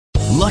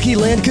Lucky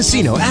Land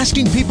Casino,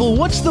 asking people,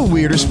 what's the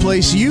weirdest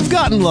place you've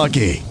gotten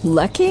lucky?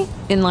 Lucky?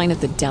 In line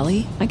at the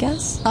deli, I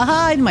guess?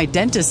 Aha, in my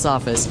dentist's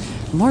office.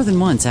 More than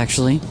once,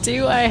 actually.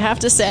 Do I have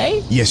to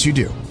say? Yes, you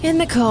do. In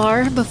the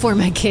car before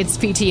my kids'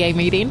 PTA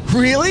meeting.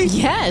 Really?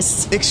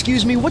 Yes.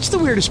 Excuse me, what's the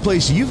weirdest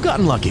place you've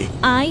gotten lucky?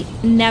 I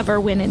never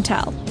win and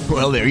tell.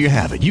 Well, there you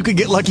have it. You can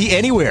get lucky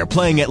anywhere,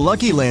 playing at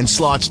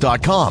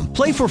LuckyLandSlots.com.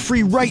 Play for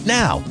free right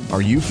now.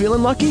 Are you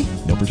feeling lucky?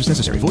 No purchase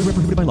necessary. Void where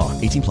prohibited by law.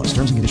 18 plus.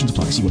 Terms and conditions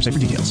apply. See website for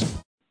details.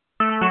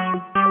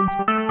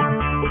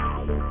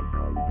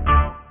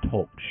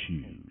 Talk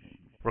shoes.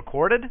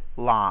 Recorded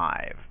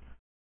live.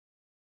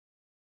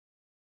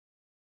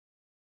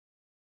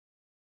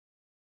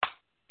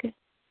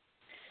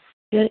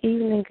 Good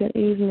evening, good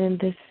evening.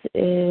 This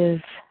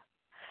is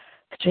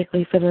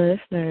strictly for the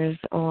listeners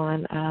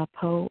on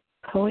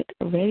P.O.E.T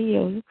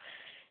Radio,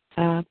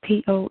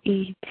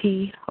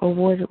 P.O.E.T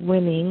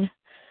award-winning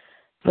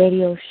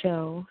radio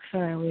show.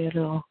 Sorry we're a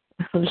little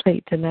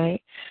late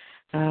tonight.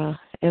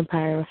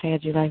 Empire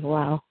had you like,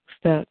 wow,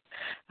 stuck.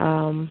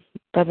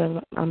 But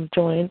I'm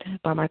joined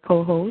by my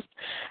co-host,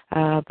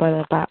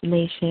 Brother Bob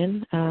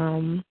Nation,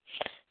 in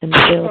the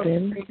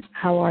building.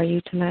 How are you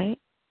tonight?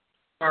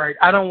 All right,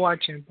 I don't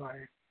watch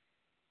Empire.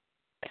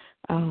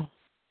 Oh,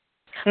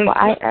 well,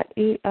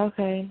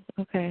 okay.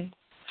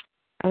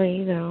 I mean,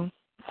 you know,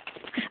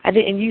 I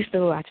didn't used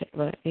to watch it,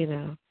 but you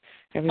know,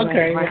 everybody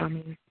around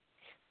me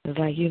was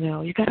like, you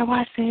know, you gotta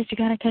watch this, you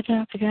gotta catch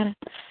up, you gotta,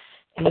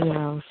 you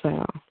know.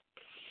 So,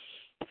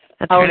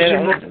 how was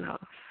your move?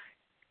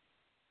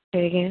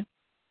 Say again.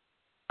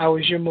 How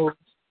was your move?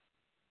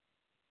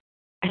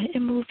 I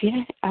didn't move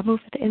yet. I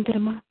moved at the end of the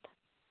month.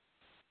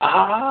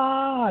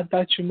 Ah, I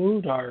thought you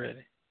moved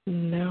already.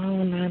 No.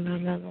 I'm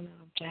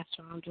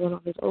doing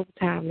all this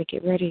overtime to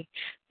get ready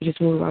to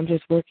just move. I'm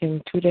just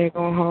working 2 days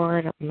going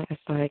hard.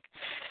 It's like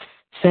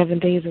 7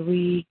 days a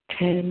week,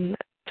 10,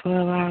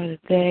 12 hours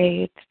a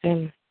day. It's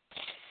been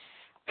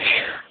a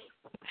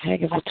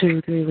heck of a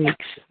 2-3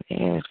 weeks.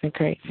 Yeah, it's been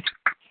crazy.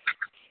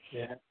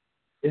 Yeah.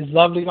 Is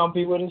Lovely going to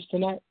be with us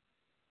tonight?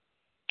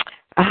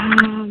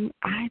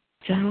 I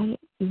don't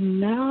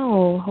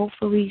know.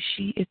 Hopefully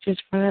it's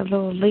just running a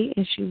little late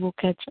and she will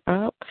catch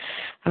up.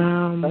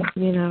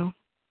 You know.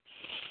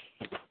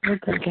 Let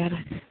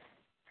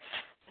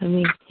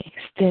me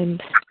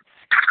extend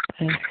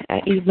an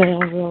email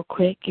real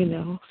quick, you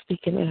know,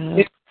 speaking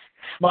of.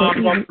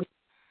 Mom,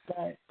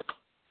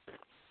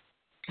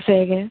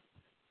 say again?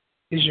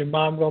 Is your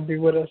mom going to be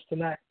with us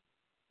tonight?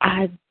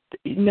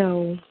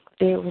 No,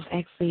 there was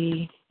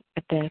actually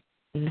a death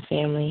in the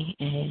family,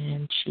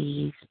 and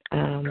she's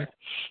out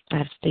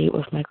of state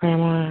with my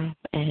grandma,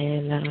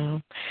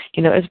 and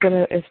you know, it's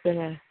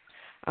been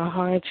a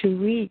hard 2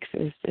 weeks.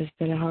 It's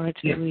been a hard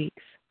 2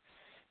 weeks.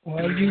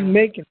 Well, you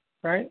make it,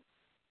 right?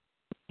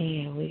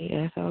 Yeah,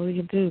 that's all we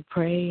can do.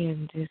 Pray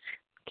and just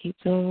keep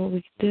doing what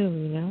we can do,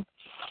 you know.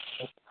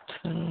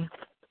 So,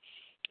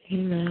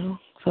 you know.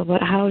 So,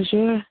 but how's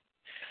your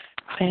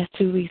past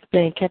 2 weeks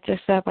been? Catch us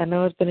up. I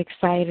know it's been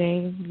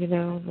exciting, you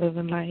know,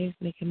 living life,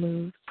 making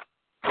moves.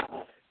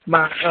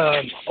 My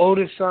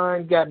oldest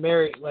son got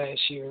married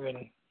last year,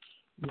 and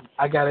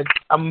I'm gonna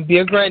be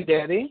a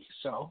granddaddy,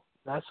 so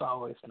that's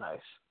always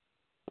nice.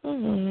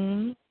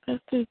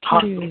 That's so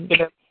cute.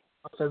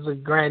 As a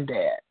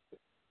granddad.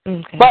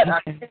 Okay. But I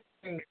can't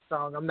sing the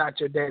song, I'm not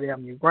your daddy,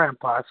 I'm your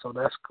grandpa, so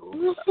that's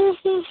cool.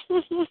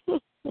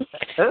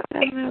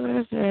 I know,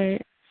 that's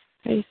right.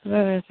 I used to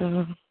love that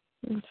song.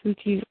 It's so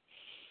cute.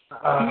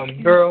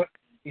 Girl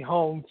be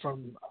home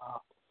from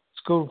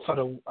school for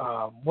the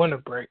winter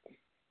break.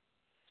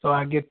 So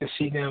I get to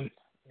see them,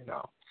 you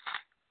know.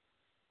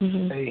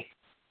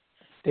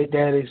 They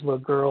daddy's little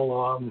girl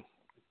or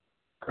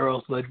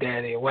girl's little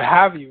daddy, or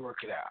however you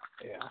work it out.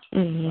 Yeah.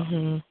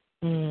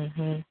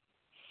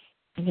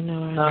 You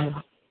know, I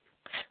know.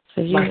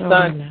 So my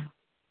son,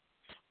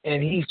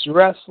 and he's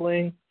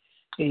wrestling.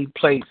 He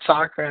played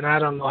soccer, and I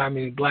don't know how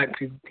many black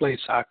people play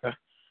soccer,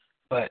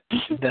 but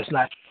that's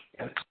not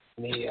him.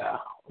 And he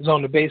was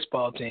on the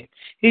baseball team.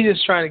 He's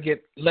just trying to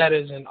get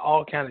letters and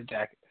all kind of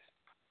jackets.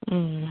 I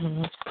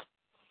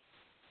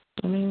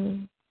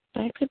mean,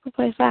 black people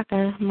play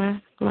soccer. My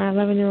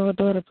 11-year-old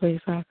daughter plays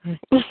soccer.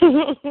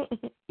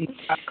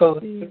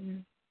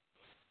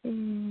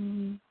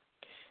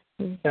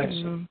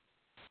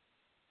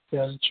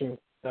 That's true.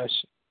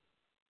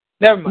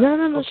 Never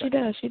mind. No, she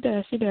does.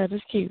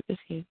 It's cute.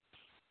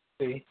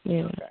 See?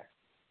 Yeah. Okay.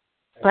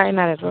 Probably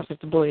not as rough as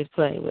the boys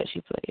play, but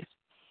she plays.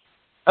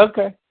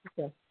 Okay.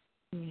 Yeah.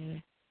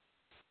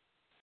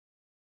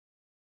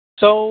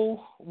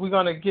 So we're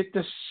gonna get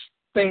this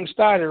thing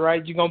started,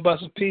 right? You gonna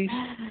bust a piece?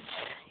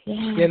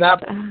 Yeah. You're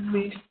not bust a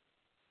piece?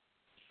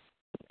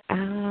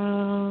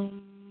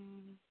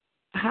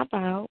 How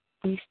about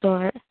we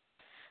start?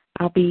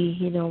 I'll be,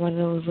 you know, one of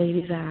those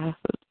ladies. I'll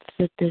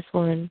sit this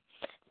one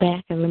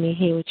back and let me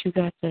hear what you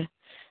got to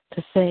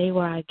say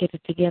while I get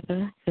it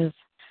together, because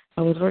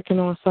I was working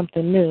on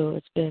something new.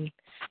 It's been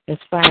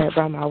inspired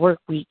by my work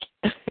week,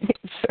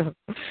 so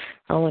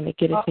I want to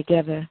get it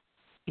together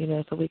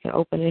so we can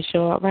open this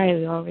show up right.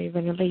 We already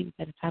running late. We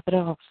got to top it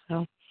off.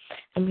 So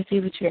let me see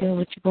what you're doing,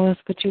 what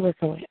you're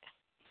working with.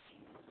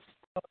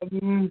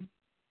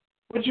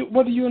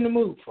 What are you in the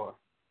mood for?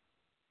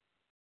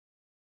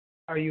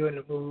 Are you in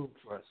the mood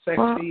for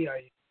sexy? Are you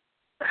in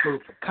the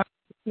mood for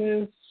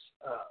consciousness?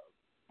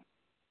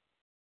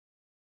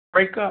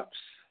 Breakups?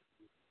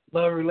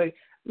 Love relate.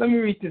 Let me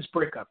read this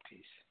breakup piece.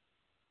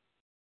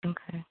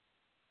 Okay.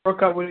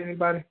 Broke up with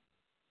anybody?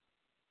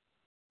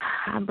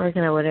 I'm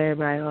breaking up with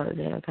everybody all the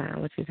damn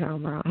time. What you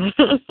talking about?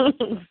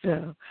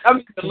 So, I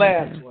mean, the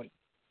last one.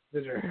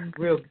 Did you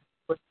real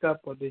break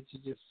up, or did you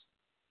just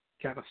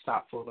kind of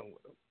stop fooling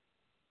with them?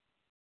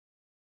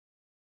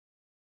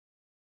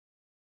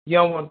 You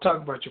don't want to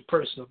talk about your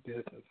personal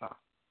business, huh?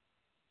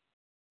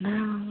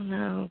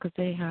 No, because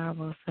they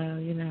horrible. So,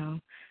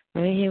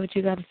 let me hear what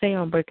you got to say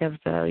on breakup.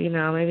 So,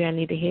 maybe I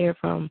need to hear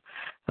from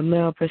a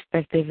male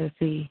perspective and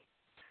see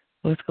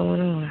what's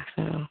going on.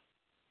 So.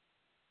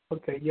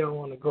 Okay, you don't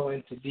want to go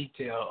into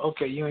detail.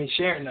 Okay, you ain't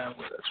sharing that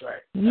with us,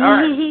 right? All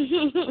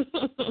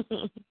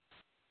right.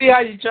 See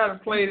how you try to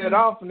play that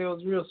off, and it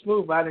was real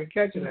smooth. I didn't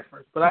catch it at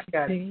first, but I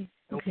got it.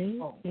 Okay.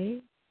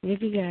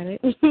 If you got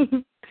it.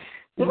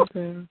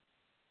 Okay.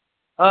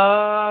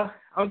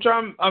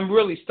 I'm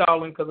really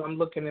stalling because I'm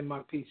looking at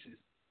my pieces.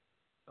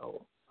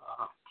 So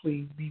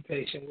please be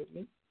patient with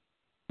me.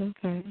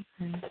 Okay.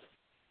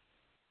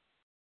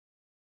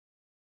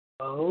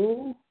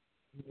 Oh,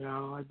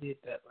 no, I did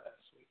that last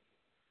week.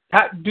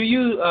 Do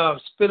you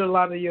spit a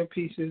lot of your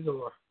pieces,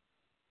 or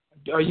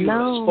are you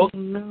No.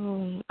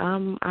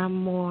 I'm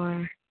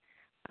more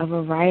of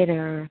a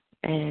writer,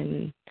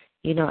 and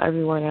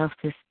everyone else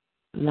just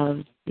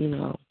loves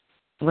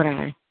what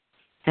I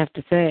have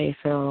to say.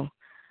 So,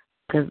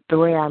 because the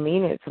way I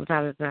mean it,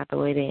 sometimes it's not the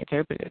way they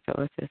interpret it. So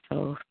it's just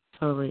so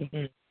totally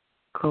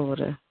cool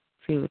to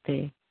see what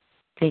they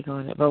take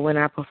on it. But when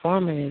I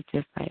perform it, it's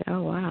just like,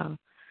 oh wow,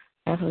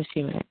 that's what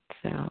she meant.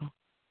 So,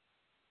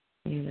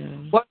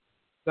 What?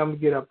 I'm going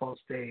to get up on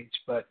stage,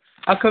 but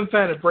I couldn't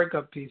find a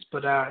breakup piece,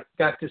 but I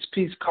got this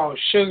piece called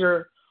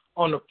Sugar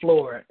on the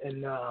Floor.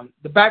 And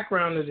the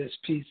background of this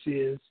piece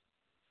is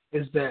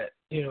that,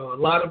 a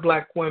lot of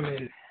black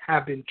women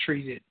have been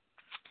treated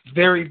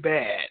very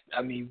bad.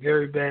 I mean,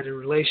 very bad in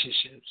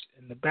relationships.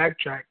 And the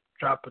backdrop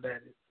of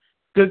that is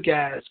good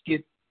guys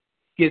get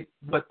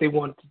what they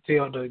want to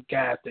tell the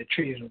guys that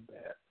treated them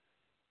bad.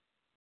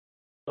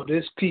 So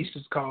this piece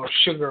is called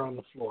Sugar on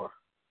the Floor.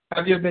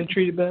 Have you ever been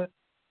treated bad?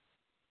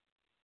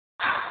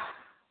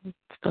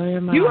 Story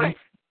of my You life.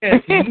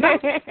 ain't.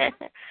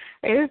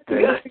 It's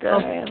the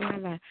story of my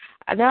life.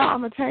 Now I'm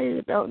gonna tell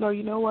you. No,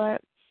 you know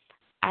what?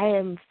 I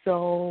am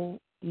so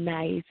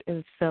nice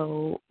and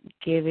so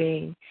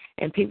giving,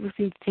 and people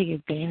seem to take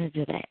advantage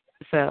of that.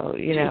 So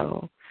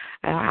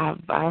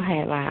I've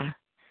had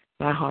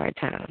my hard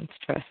times.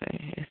 Trust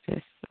me. It's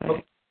just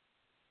like,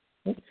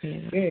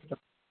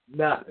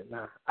 Nothing.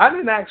 Nah. I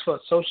didn't ask for a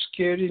social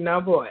security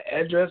number or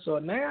address or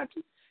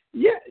nothing.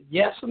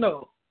 Yes or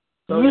no.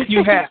 So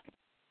you have.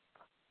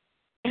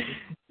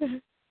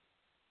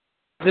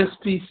 This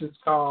piece is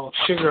called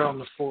Sugar on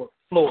the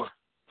Floor.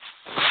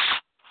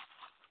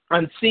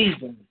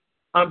 Unseasoned,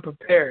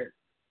 unprepared,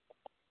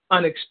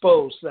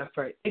 unexposed, left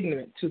her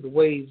ignorant to the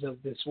ways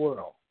of this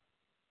world.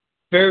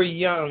 Very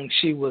young,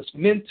 she was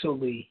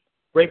mentally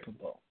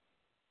rapeable.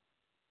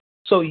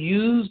 So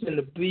used and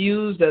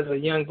abused as a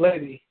young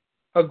lady,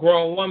 a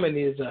grown woman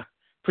is a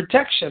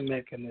protection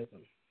mechanism.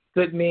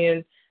 Good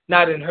men,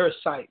 not in her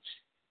sights.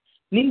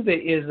 Neither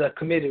is a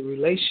committed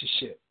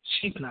relationship.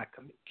 She's not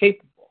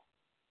capable.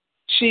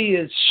 She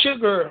is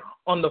sugar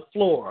on the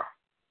floor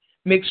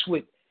mixed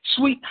with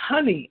sweet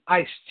honey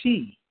iced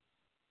tea.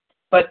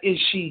 But is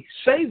she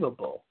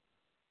savable?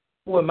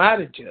 Who am I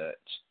to judge?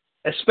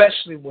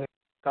 Especially when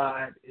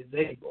God is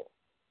able.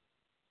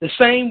 The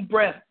same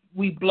breath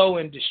we blow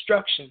in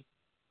destruction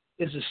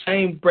is the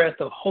same breath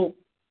of hope,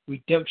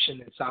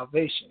 redemption, and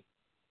salvation.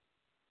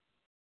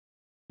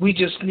 We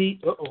just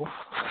need...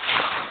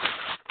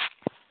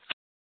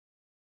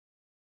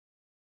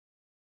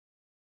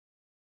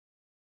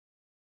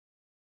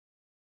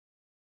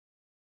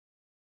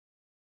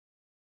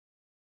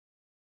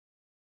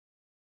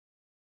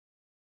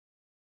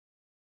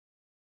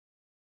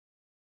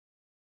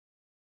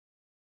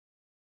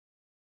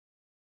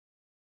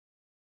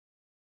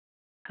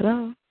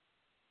 hello?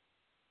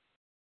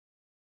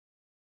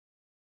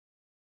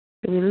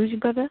 Did we lose you,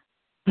 brother?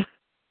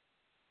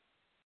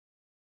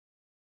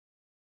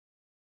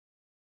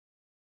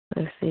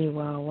 Let's see.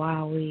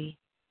 While we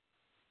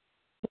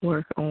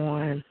work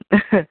on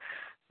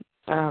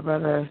our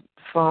brother's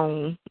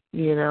phone,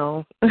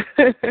 we're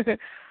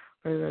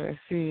gonna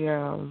see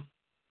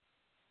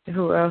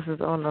who else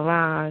is on the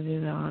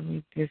line. Let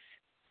me just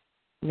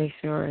make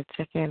sure I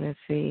check in and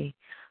see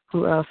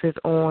who else is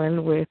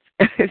on with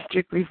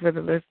Strictly for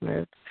the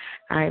Listeners.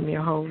 I am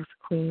your host,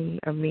 Queen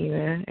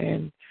Amina,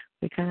 and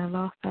we kind of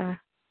lost our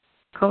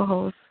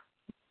co-host,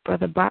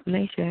 Brother Bop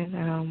Nation.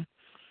 I'm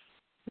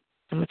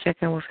going to check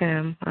in with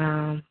him.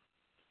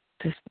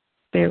 Just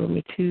bear with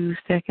me 2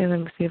 seconds. Let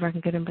me see if I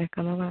can get him back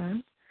on the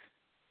line.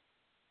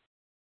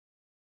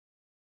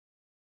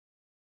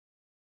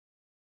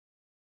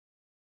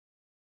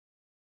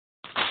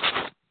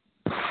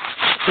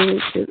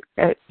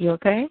 You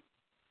okay?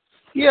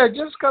 Yeah,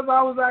 just because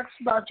I was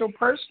asking about your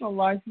personal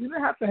life, you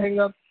didn't have to hang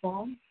up the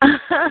phone.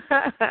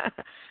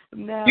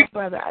 No,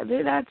 brother.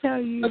 Did I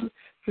tell you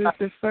since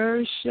the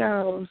first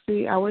show?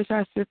 See, I wish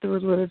our sister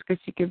was with us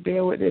because she could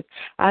bear with it.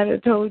 I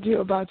had told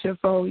you about your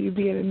phone. You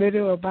be in the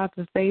middle about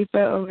to say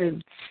something,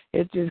 and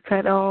it just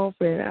cut off.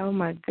 And oh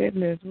my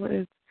goodness, what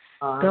is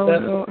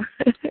going on?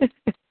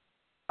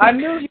 I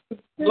knew you were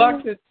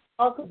reluctant to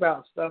talk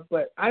about stuff,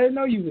 but I didn't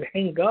know you would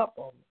hang up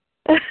on me.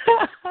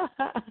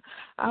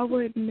 I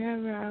would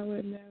never. Oh my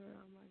goodness.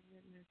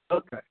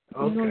 Okay.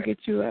 We're gonna get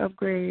you an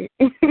upgrade.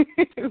 We're gonna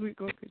get you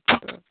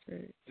an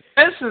upgrade.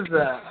 This is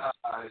a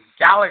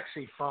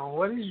Galaxy phone.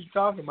 What are you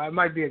talking about? It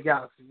might be a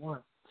Galaxy 1.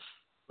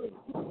 Well,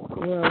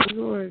 we're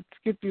gonna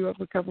skip you up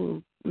a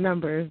couple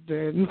numbers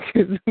then,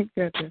 because we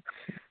got to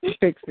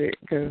fix it.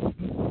 Because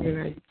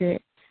you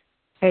can't.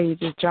 Hey, you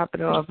just drop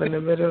it off in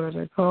the middle of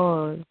the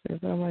call.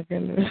 Oh my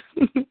goodness.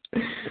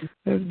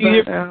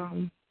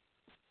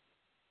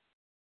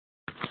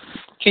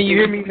 Can you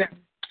hear me now?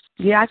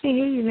 Yeah, I can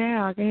hear you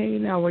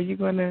now. Were you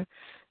going to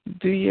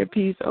do your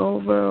piece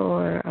over,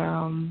 or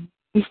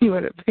you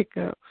want to pick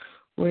up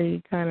where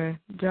you kind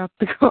of dropped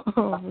the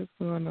call? What's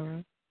going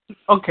on?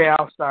 Okay,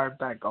 I'll start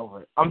back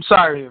over. I'm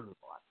sorry, everyone.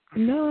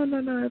 No,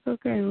 it's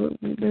okay.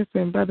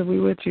 Listen, brother, we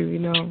with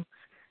you,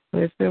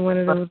 It's been one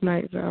of those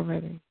nights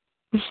already.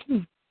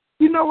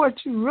 You know what?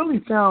 You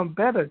really sound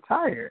better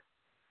tired.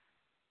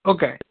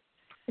 Okay.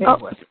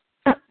 Anyway.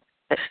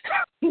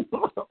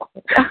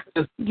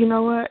 You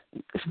know what?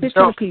 Spit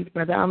your piece,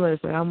 brother. I'm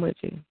listening. I'm with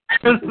you.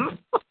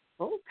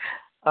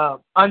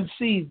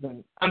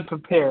 Unseasoned,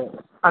 unprepared,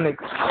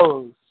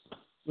 unexposed,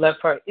 left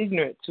her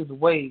ignorant to the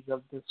ways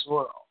of this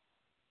world.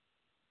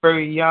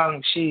 Very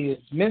young, she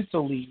is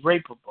mentally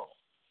rapeable.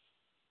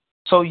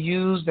 So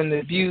used and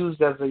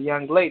abused as a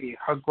young lady,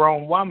 her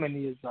grown woman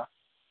is a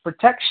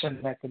protection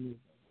mechanism.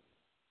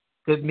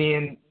 Good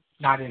men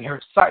not in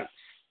her sight.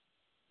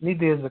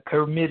 Neither is a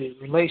committed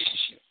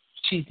relationship.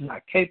 She's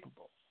not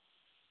capable.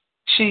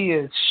 She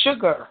is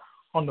sugar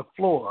on the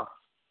floor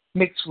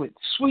mixed with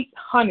sweet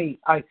honey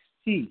iced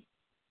tea.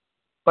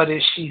 But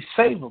is she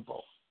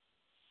savable?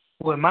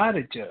 Who am I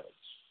to judge?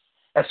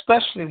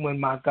 Especially when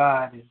my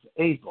God is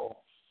able.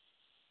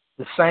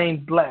 The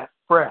same breath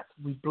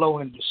we blow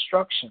in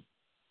destruction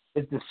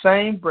is the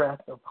same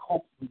breath of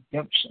hope,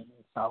 redemption,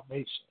 and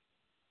salvation.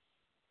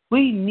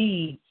 We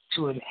need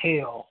to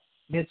inhale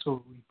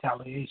mental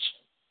retaliation.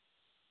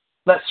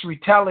 Let's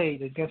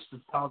retaliate against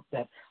the thought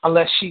that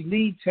unless she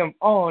leads him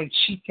on,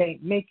 she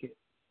can't make it.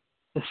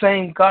 The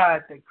same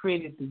God that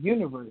created the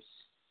universe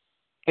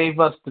gave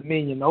us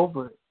dominion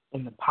over it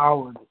and the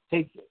power to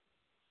take it.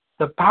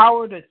 The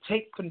power to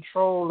take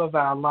control of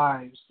our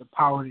lives, the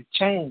power to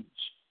change.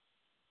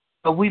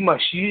 But we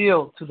must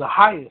yield to the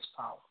highest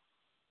power.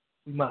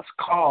 We must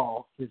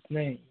call his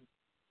name.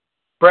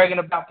 Bragging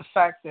about the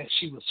fact that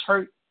she was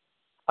hurt,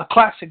 a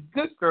classic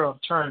good girl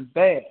turned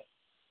bad.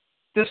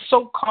 This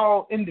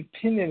so-called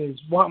independent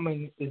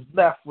woman is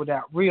left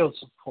without real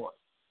support,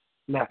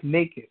 left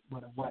naked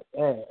with a wet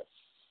ass,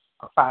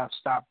 a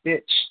five-star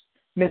bitch,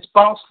 Miss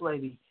Boss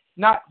Lady,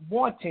 not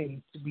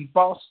wanting to be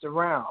bossed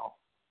around.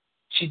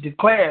 She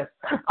declares,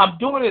 I'm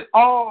doing it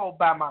all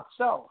by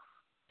myself.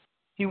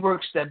 He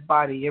works that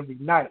body every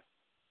night.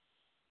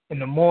 In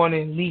the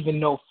morning, leaving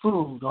no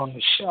food on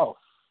the shelf.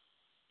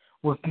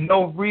 With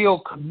no real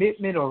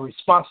commitment or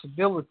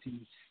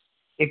responsibilities,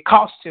 it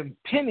cost him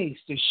pennies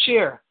to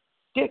share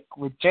dick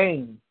with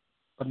Jane,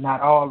 but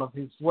not all of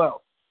his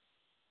wealth.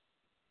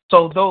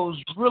 So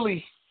those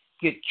really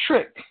get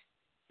tricked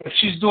if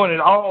she's doing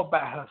it all by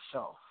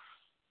herself.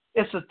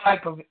 It's a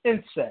type of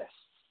incest.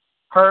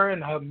 Her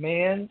and her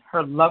man,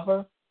 her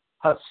lover,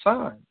 her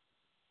son,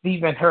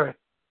 leaving her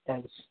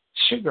as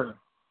sugar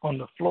on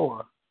the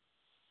floor.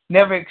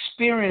 Never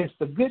experienced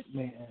a good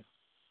man.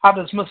 How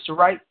does Mr.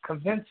 Right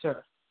convince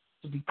her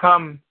to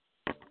become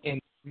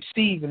and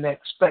receive and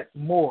expect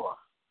more?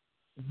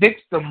 The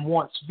victim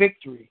wants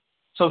victory,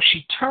 so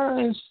she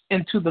turns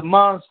into the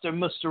monster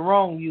Mr.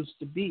 Wrong used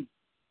to be.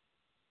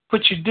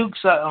 Put your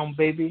dukes on,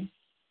 baby.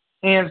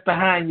 Hands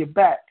behind your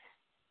back.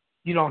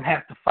 You don't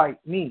have to fight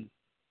me.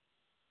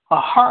 Her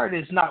heart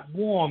is not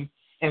warm,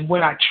 and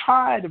when I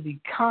try to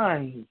be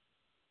kind,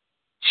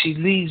 she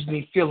leaves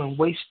me feeling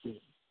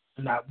wasted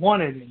and not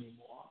wanted anymore.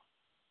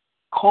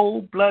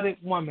 Cold-blooded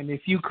woman,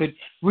 if you could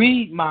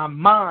read my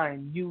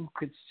mind, you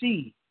could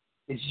see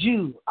it's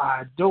you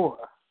I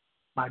adore,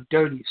 my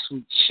dirty,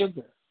 sweet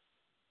sugar,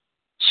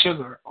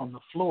 sugar on the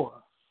floor.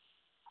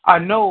 I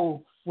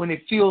know when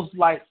it feels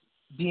like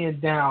being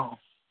down,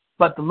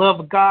 but the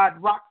love of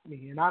God rocked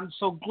me, and I'm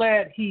so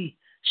glad he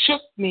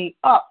shook me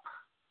up.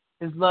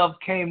 His love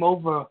came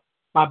over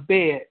my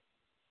bed,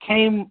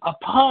 came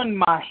upon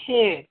my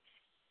head,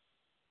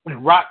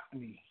 and rocked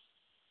me.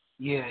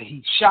 Yeah,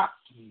 he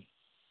shocked me.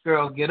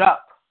 Girl, get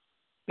up.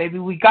 Baby,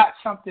 we got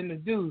something to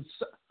do.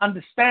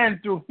 Understand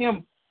through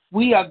him,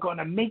 we are going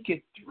to make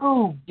it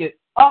through. Get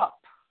up.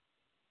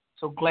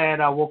 So glad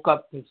I woke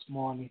up this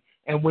morning.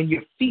 And when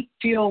your feet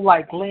feel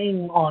like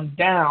laying on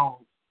down,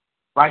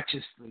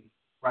 righteously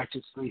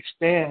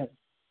stand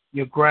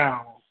your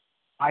ground.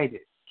 Fight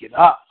it. Get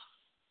up.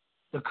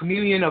 The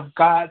communion of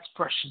God's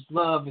precious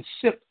love is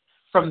sipped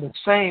from the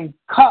same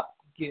cup.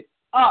 Get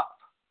up.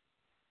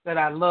 That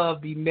our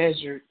love be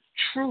measured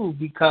true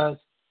because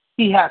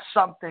he has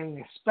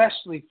something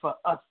especially for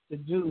us to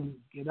do.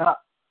 Get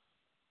up.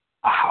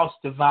 A house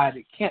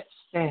divided can't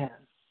stand.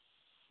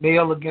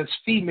 Male against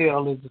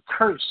female is a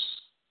curse.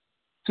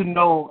 To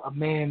know a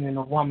man and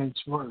a woman's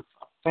worth,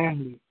 a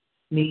family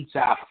needs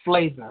our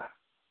flavor.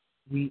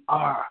 We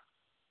are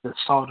the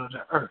salt of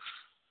the earth.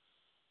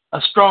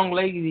 A strong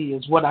lady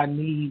is what I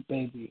need,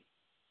 baby,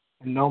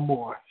 and no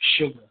more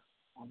sugar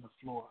on the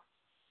floor.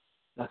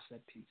 That's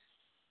that piece.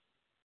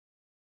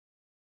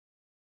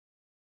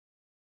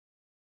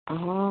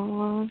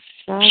 Oh,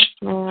 shucks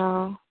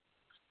now.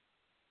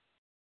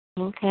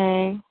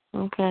 Okay.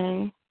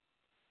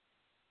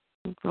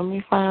 Let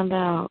me find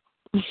out.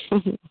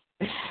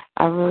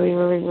 I really,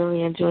 really,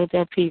 really enjoyed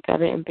that piece. I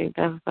didn't think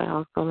that's how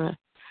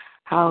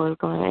it was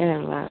gonna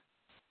end, but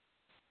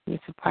you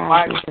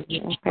surprised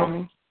me.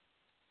 Okay.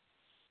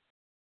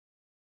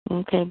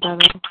 Okay,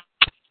 brother.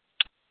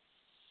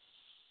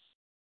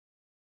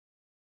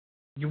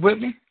 You with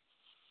me?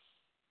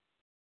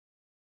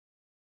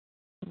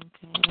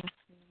 Okay, let's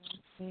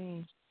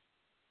see.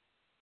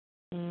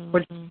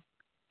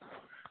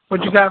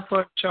 What you got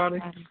for it,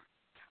 Charlie?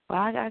 Well,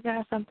 I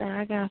got something.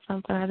 I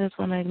just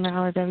want to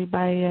acknowledge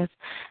everybody that's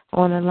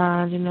on the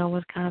line. You know,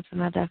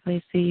 Wisconsin, I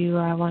definitely see you.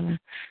 I want to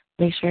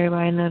make sure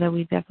everybody know that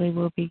we definitely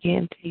will be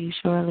getting to you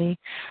shortly.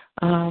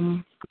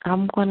 I'm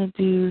going to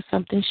do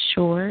something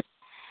short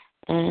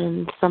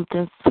and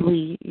something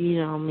sweet.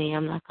 You know me.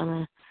 I'm not going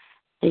to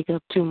take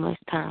up too much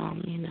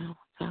time, you know.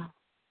 So.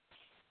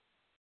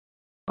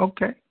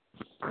 Okay.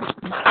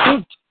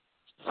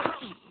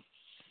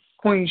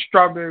 Queen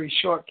Strawberry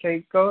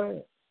Shortcake,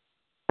 go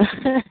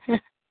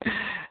ahead.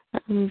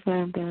 Let me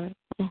find that.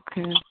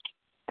 Okay.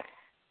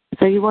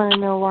 So you want to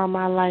know why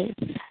my lights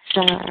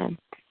shine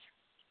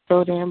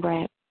so damn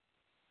bright?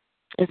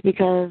 It's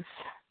because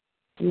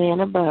the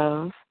man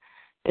above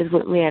is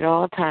with me at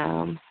all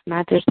times,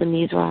 not just in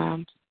these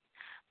rhymes,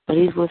 but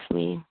he's with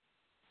me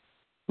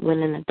when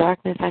in the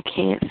darkness I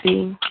can't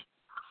see,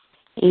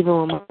 even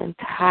when my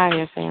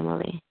entire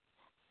family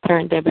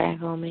turned their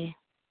back on me.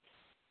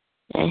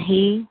 And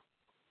he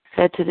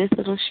said to this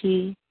little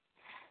she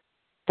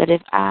that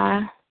if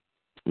I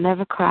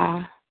never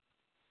cry,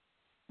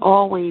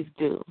 always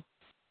do,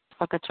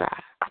 fuck a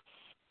try,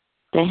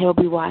 then he'll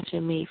be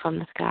watching me from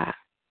the sky.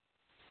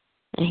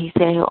 And he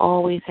said he'll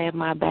always have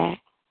my back.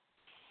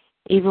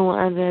 Even when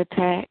under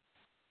attack,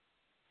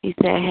 he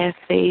said have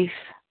faith,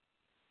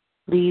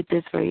 lead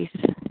this race.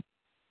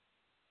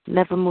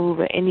 Never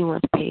move at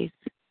anyone's pace,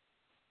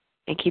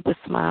 and keep a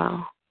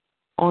smile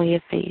on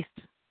your face.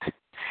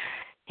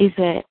 He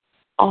said,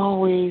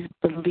 always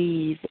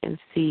believe and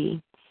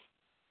see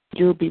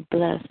you'll be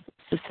blessed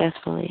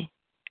successfully,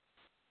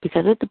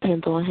 because it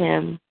depends on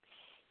him,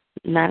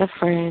 not a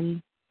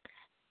friend,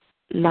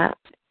 not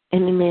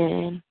any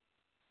man.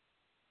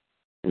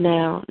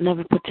 Now,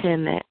 never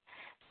pretend that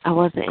I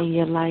wasn't in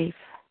your life.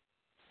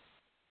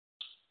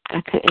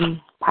 I couldn't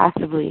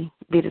possibly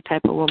be the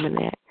type of woman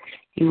that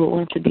you would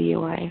want to be your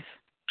wife.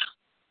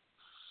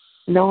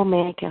 No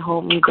man can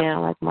hold me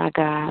down like my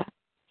God.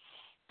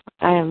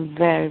 I am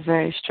very,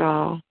 very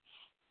strong,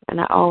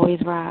 and I always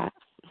ride.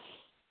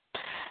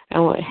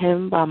 And with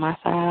him by my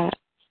side,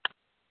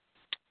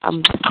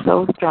 I'm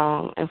so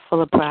strong and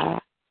full of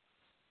pride.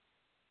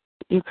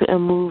 You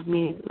couldn't move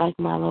me like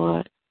my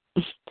Lord.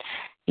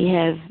 He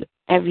has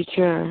every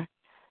cure,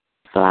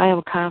 so I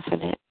am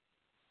confident,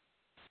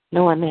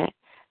 knowing that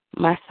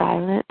my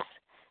silence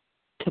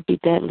could be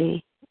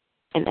deadly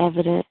and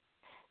evident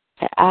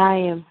that I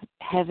am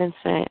heaven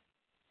sent,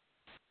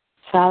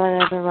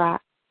 solid as a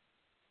rock,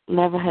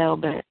 never hell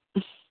bent.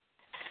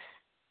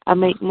 I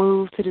make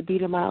moves to the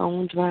beat of my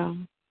own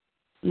drum,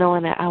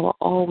 knowing that I will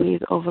always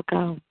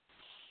overcome,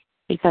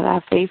 because I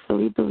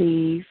faithfully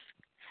believe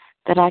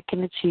that I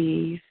can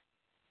achieve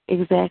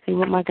exactly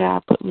what my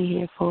God put me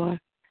here for.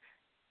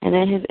 And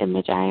in his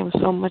image, I am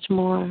so much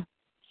more.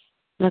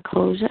 Now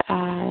close your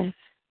eyes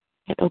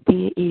and open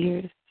your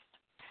ears.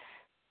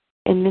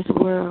 In this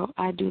world,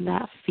 I do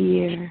not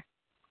fear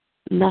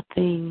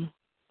nothing,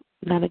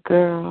 not a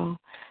girl,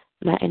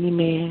 not any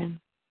man.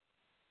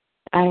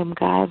 I am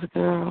God's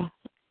girl,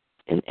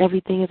 and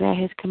everything is at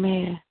his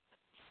command.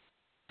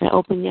 Now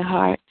open your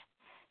heart,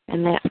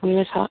 and that's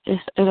where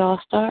it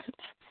all starts,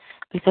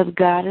 because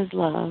God is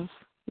love,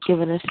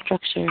 giving us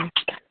structure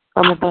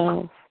from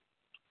above.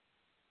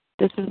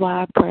 This is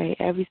why I pray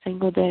every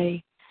single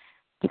day,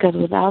 because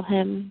without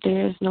him,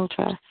 there is no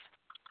trust.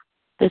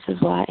 This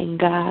is why in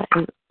God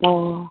is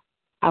all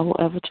I will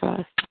ever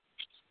trust.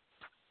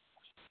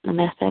 And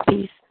that's that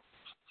piece.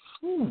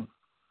 You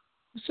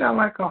sound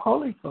like a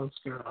Holy Ghost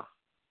girl.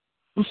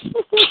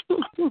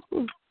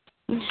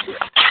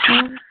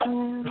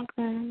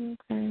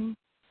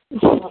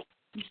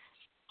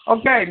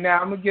 Okay, now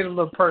I'm going to get a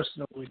little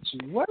personal with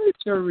you. What is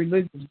your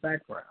religious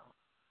background?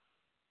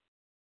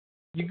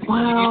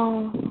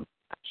 Well,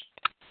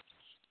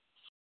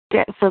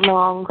 that's a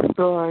long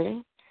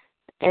story,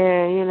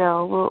 and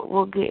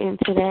we'll get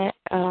into that.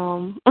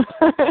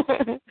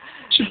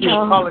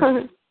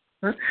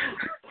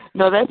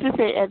 No, that's to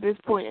say, at this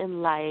point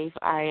in life,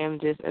 I am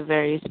just a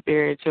very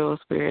spiritual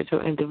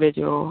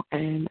individual,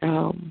 and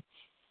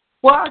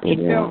well, I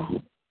can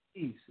tell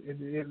peace.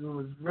 It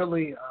was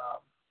really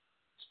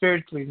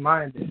spiritually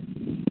minded.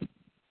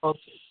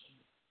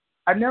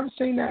 I've never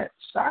seen that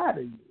side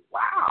of you.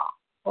 Wow,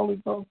 Holy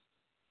Ghost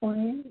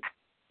Queen.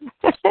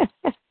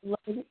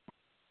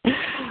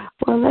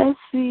 Well, let's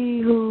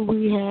see who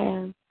we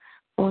have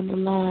on the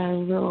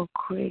line real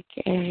quick.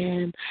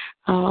 And,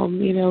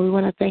 we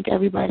want to thank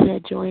everybody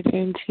that joined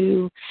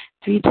into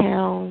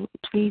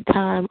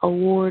three-time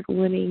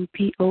award-winning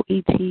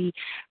P.O.E.T.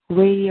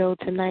 radio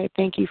tonight.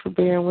 Thank you for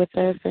bearing with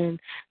us and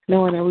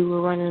knowing that we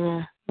were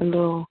running a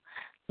little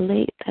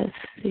late. Let's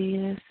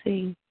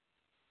see.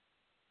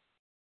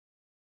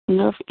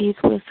 Northeast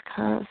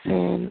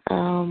Wisconsin.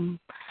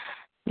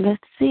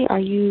 Let's see. Are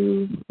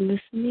you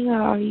listening,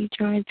 or are you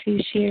trying to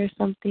share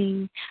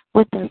something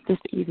with us this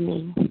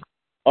evening?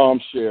 I'm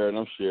sharing.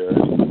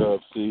 Dub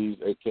C's,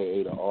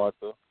 a.k.a. the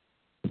author.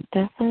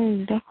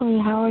 Definitely.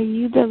 How are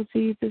you, Dub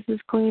C's? This is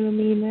Queen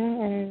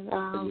Amina. And,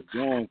 how you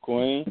doing,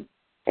 Queen?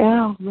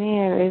 Oh,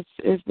 man,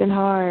 it's been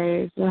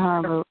hard. But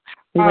we're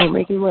going to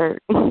make it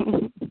work.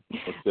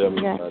 Tell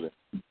me about it.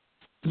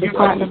 You're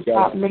Platinum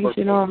Pop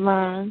Nation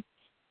online.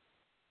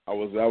 I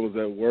was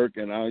at work,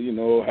 and I,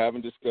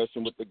 having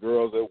discussion with the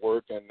girls at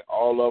work, and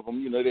all of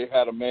them, they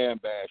had a man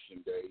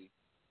bashing day.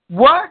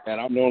 What? And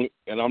I'm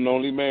the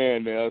only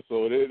man there,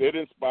 so it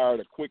inspired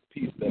a quick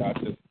piece that I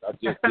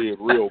just did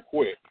real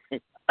quick.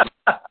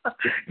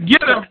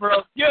 Get him,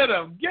 bro! Get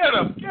him!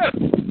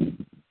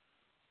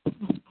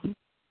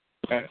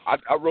 And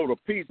I wrote a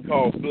piece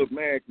called "Good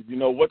Man"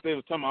 because what they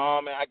were talking about.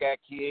 Oh man, I got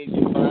kids.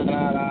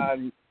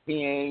 And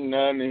he ain't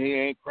nothing. And he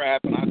ain't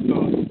crap. And I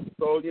thought,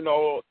 so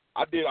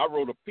I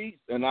wrote a piece,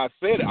 and I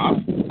said it. I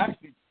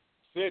actually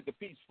said the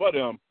piece for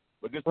them,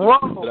 but this is the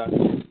piece that I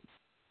did.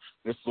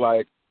 It's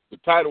like the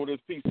title of this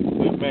piece is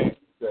 "Good Man."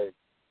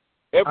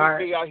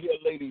 Every day I hear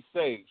ladies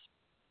say,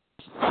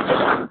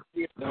 "I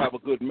to have a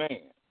good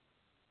man."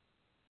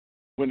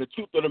 When the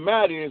truth of the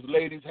matter is,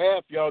 ladies,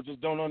 half y'all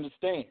just don't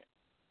understand.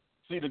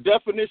 See, the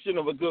definition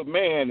of a good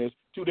man is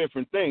two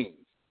different things.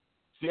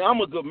 See,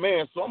 I'm a good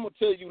man, so I'm going to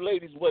tell you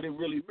ladies what it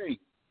really means.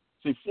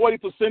 See,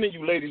 40% of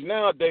you ladies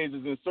nowadays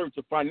is in search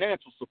of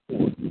financial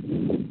support.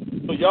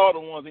 So y'all the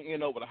ones that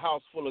end up with a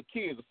house full of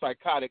kids, a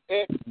psychotic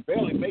ex, and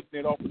barely making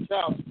it off of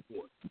child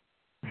support.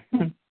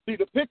 See,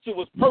 the picture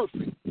was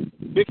perfect.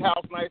 Big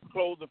house, nice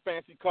clothes, and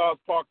fancy cars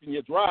parked in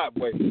your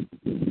driveway.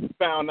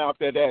 Found out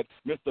that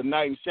Mr.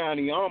 Knight in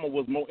shiny armor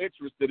was more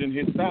interested in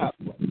his side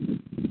play.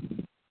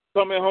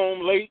 Coming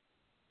home late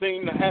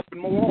seemed to happen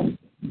more often.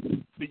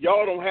 See,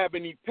 y'all don't have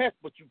any pets,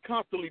 but you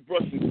constantly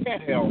brushing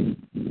cat hair.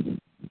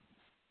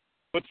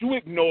 But you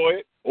ignore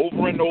it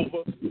over and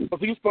over because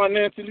he's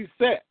financially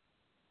set.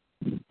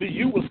 See,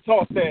 you was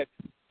taught that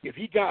if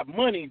he got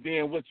money,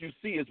 then what you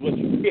see is what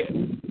you get.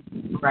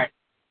 Right.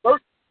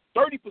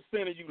 30%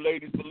 of you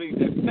ladies believe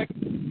that sex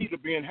is the key to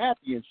being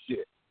happy and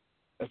shit.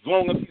 As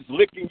long as he's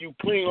licking you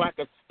clean like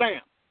a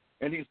stamp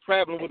and he's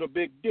traveling with a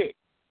big dick.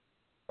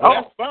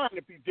 That's fine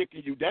if he's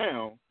dicking you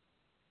down,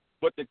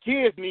 but the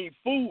kids need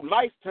food,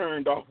 lights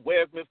turned off.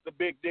 Where's Mr.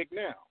 Big Dick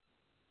now?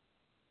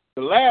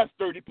 The last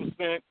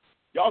 30%,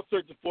 y'all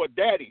searching for a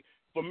daddy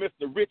for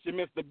Mr. Rich and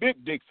Mr.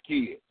 Big Dick's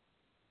kids.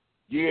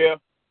 Yeah,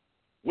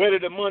 where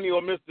did the money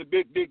or Mr.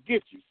 Big Dick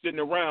get you? Sitting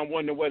around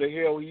wondering where the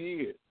hell he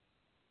is.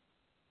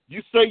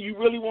 You say you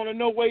really want to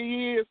know where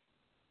he is?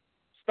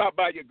 Stop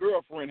by your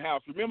girlfriend's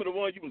house. Remember the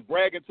one you was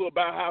bragging to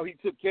about how he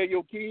took care of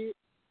your kids?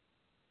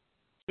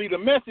 See, the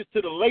message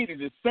to the ladies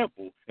is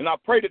simple, and I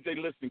pray that they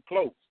listen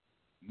close.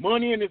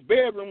 Money in his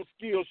bedroom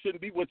skills shouldn't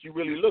be what you're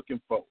really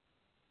looking for.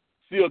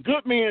 See, a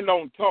good man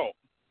don't talk,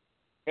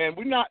 and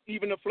we're not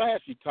even a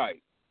flashy type.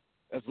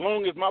 As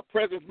long as my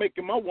presence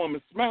making my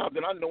woman smile,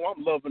 then I know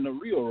I'm loving her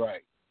real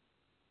right.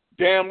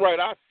 Damn right,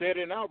 I said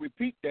it, and I'll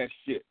repeat that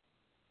shit.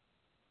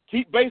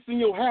 Keep basing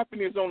your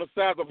happiness on the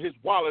size of his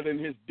wallet and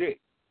his dick.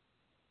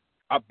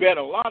 I bet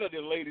a lot of the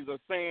ladies are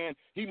saying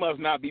he must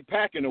not be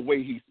packing the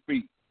way he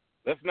speaks.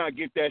 Let's not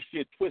get that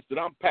shit twisted.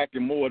 I'm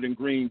packing more than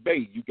Green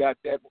Bay. You got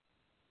that?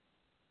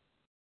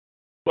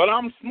 But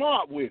I'm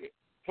smart with it,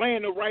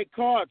 playing the right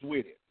cards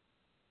with it.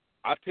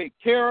 I take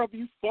care of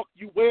you, fuck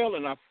you well,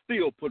 and I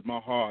still put my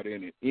heart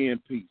in it. In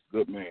peace,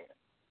 good man.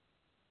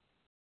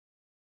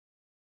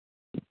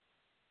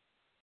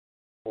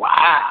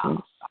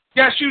 Wow.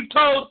 Guess you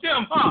told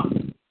them, huh?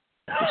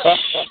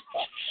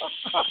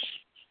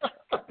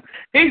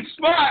 He's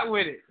smart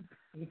with it.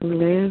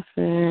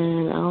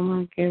 Listen, oh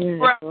my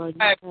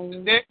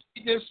goodness.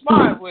 He's just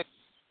smart with it.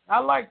 I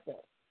like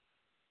that.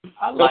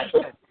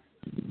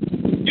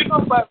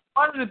 But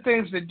one of the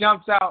things that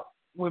jumps out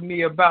with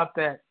me about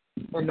that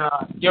and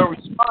your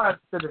response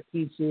to the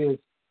piece is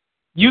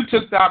you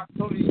took the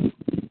opportunity to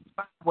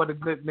find what a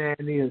good man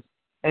is.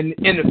 And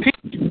in the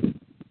piece,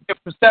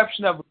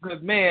 perception of a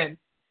good man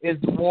is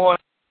the one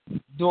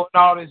doing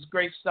all this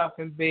great stuff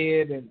in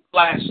bed and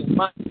flashing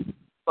money.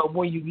 But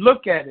when you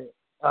look at it,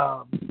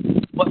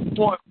 what's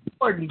more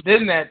important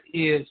than that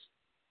is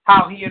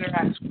how he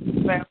interacts with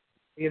his family,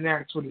 he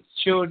interacts with his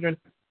children,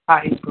 how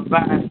he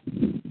provides.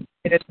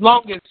 And as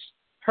long as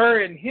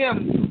her and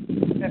him,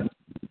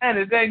 and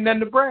it ain't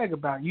nothing to brag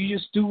about. You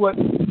just do what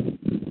in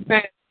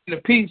the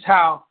piece.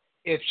 How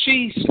if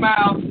she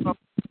smiles from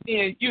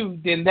seeing you,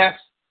 then that's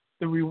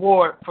the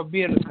reward for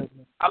being a good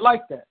man. I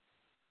like that.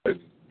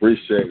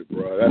 Appreciate it,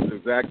 bro. That's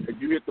exactly.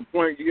 You hit the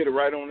point. You hit it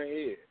right on the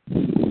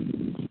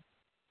head.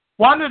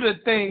 One of the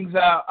things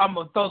I'm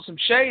gonna throw some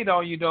shade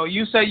on you though.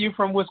 You say you're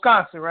from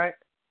Wisconsin, right?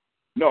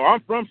 No,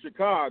 I'm from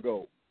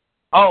Chicago.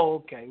 Oh,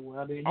 okay.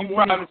 Well, then I'm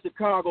one of the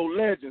Chicago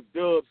legends,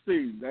 Dub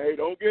C. Hey,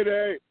 don't get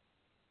it.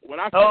 When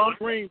I said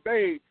Green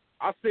Bay,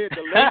 I said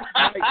the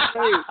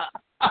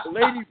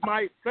ladies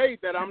might say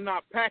that I'm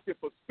not packing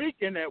for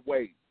speaking that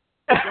way.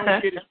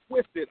 Don't get it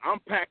twisted. I'm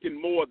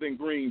packing more than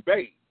Green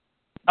Bay.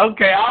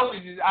 Okay,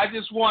 I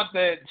just want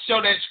to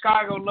show that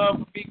Chicago love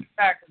for being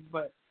Packers,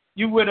 but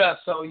you with us,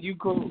 so you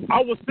cool.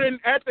 I was sitting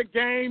at the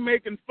game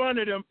making fun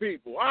of them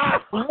people. What?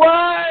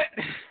 I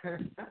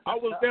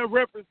was there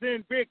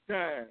representing big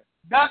time.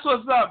 That's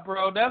what's up,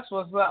 bro. That's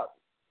what's up.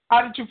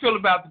 How did you feel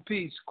about the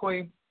piece,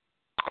 Queen?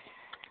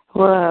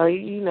 Well,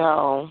 you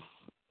know,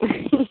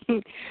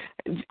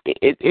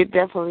 it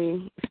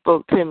definitely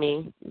spoke to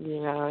me.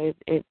 You know,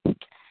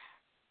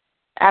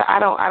 I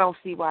don't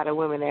see why the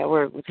women at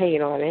work would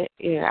hate on it.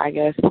 Yeah, I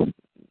guess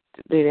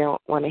they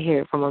don't want to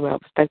hear it from a male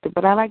perspective,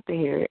 but I like to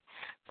hear it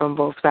from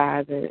both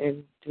sides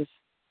and just,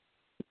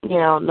 you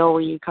know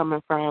where you're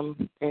coming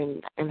from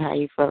and how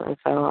you feeling.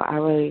 So I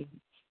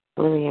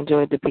really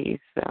enjoyed the piece.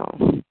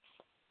 So,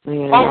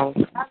 you know,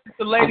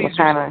 the ladies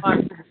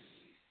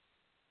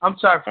I'm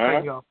sorry for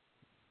cutting you off.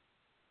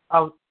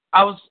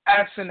 I was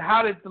asking,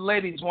 how did the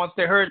ladies, once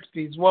they heard the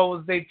piece, what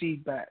was their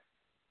feedback?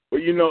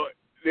 Well, you know,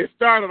 they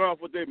started off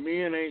with that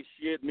men ain't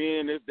shit,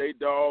 men this they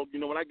dog. You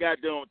know, when I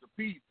got done with the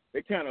piece,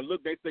 they kind of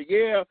looked. They say,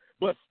 yeah,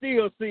 but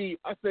still, see,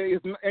 I say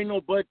ain't no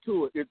but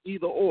to it. It's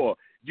either or.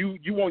 You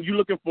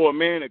looking for a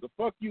man that can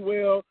fuck you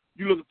well.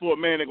 You looking for a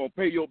man that gonna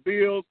pay your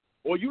bills,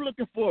 or you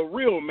looking for a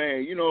real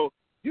man. You know,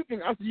 you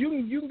can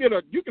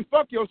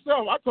fuck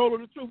yourself. I told her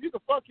the truth. You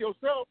can fuck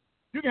yourself.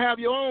 You can have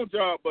your own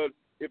job, but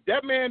if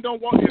that man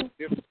don't walk,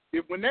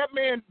 if when that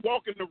man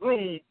walk in the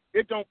room,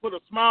 it don't put a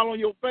smile on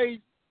your face,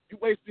 you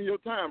wasting your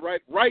time,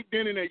 right? Right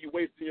then and there, you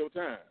wasting your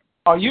time.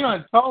 Oh, you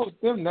done told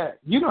them that.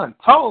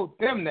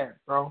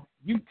 Bro.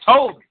 You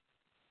told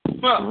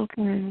them.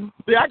 Okay.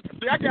 See,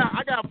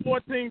 I got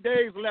 14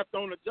 days left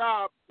on the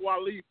job before I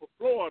leave for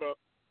Florida,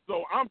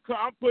 so I'm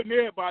putting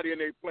everybody in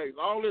their place.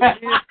 All this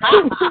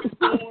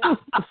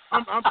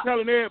I'm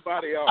telling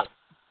everybody off.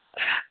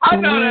 I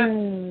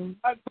know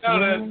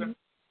that.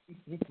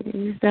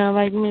 You sound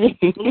like me.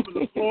 Moving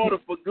to Florida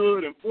for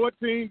good in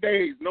 14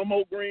 days. No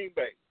more Green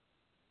Bay.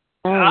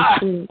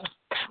 Oh,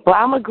 well,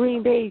 I'm a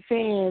Green Bay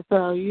fan, so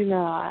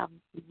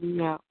I'm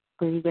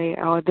Green Bay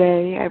all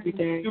day, every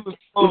day. You was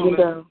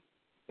cool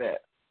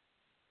that.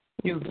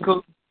 You was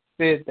cool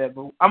said that,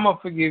 but I'm gonna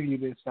forgive you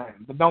this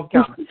time. But don't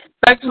count it.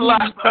 Thanks a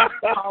lot for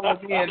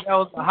calling in. That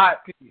was a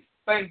hot piece.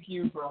 Thank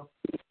you, bro.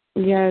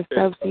 Yes,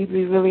 we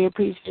really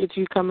appreciate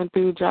you coming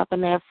through,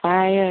 dropping that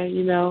fire,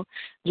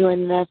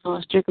 joining us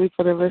on Strictly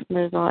for the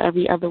Listeners on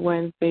every other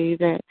Wednesdays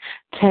at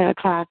 10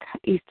 o'clock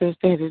Eastern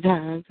Standard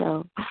Time.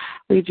 So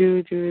we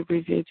do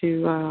appreciate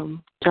you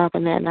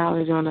dropping that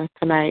knowledge on us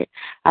tonight.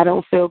 I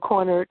don't feel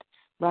cornered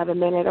by the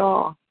men at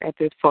all at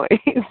this point.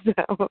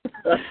 So,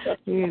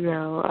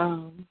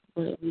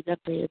 we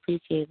definitely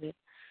appreciate it.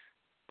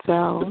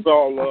 So it's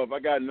all love. I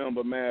got nothing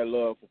but mad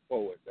love for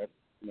poets. That's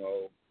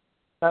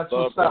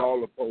love for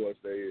all the poets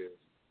there is.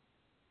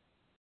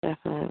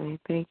 Definitely.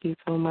 Thank you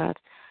so much.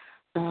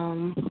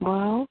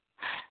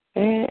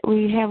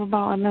 We have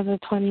about another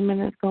 20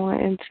 minutes going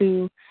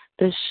into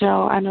the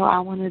show. I know I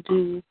want to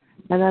do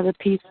another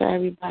piece for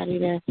everybody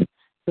that's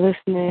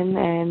listening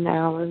and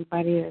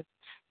everybody that's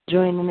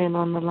joining in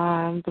on the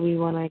line. So we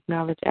want to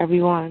acknowledge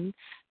everyone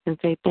and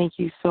say thank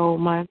you so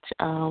much.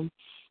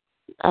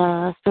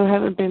 Still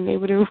haven't been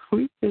able to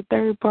reach the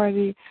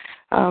third-party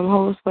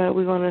host, but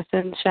we're going to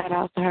send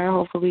shout-outs to her.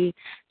 Hopefully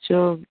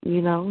she'll,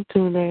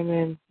 tune in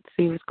and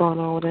see what's going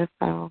on with us.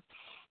 So,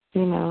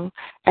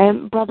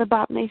 And Brother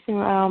Bob Mason,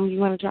 you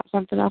want to drop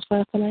something else for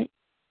us tonight?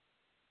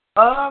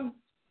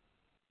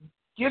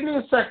 Give me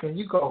a second.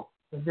 You go,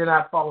 and then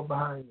I follow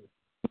behind you.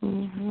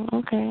 Mm-hmm.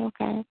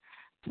 Okay.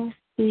 Let's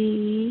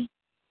see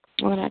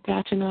what I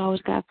got. I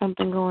always got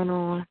something going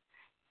on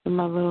in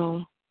my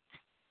little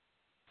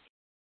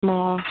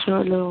small,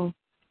 short, little,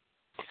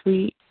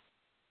 sweet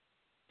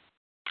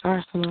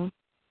arsenal.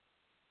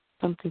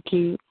 Something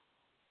cute.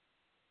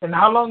 And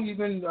how long you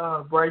been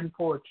writing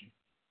poetry?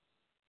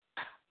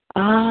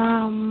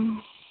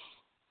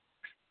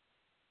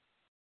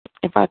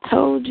 If I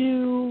told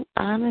you,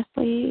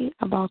 honestly,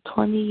 about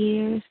 20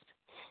 years,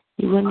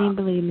 you wouldn't even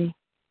believe me.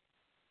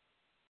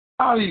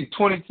 How old are you,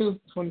 22,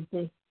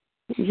 23?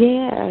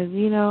 Yeah,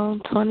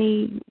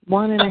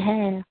 21 and a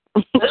half.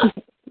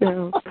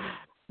 so,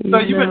 So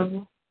you've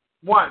been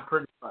one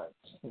pretty much.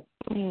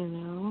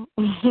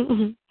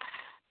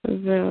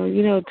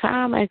 So,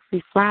 time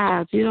actually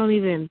flies. You don't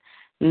even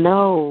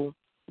know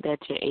that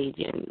you're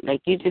aging.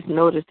 Like, you just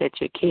notice that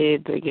your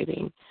kids are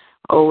getting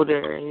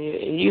older,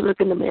 and you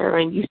look in the mirror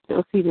and you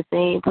still see the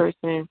same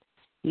person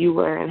you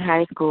were in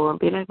high school and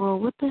be like, well,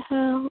 what the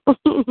hell?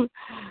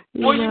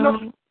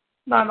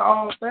 Not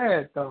all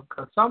bad, though,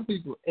 because some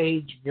people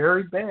age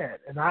very bad.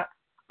 And I've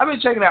been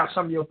checking out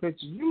some of your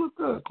pictures. You look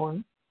good,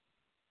 Queen.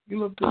 You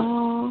look good.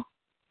 Oh,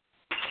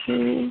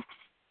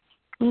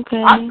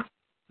 okay.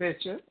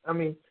 Picture. I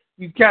mean,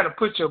 you kind of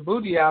put your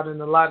booty out in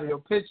a lot of your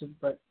pictures,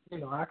 but I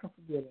can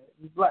forget it.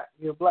 You're black.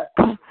 You're black.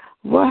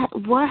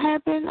 What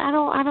happened? I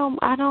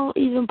don't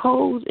even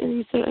pose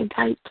any certain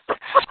types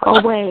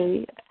of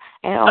way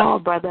at all,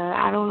 brother.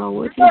 I don't know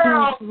what you're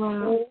talking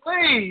about.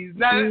 Please,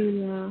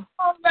 don't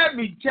let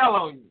me tell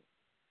on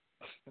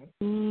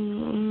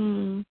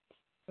you.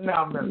 No,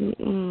 I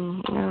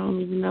don't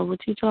even know what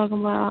you're talking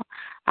about.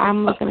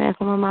 I'm looking at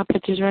some of my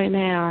pictures right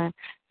now, and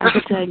I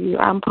can tell you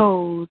I'm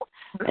posed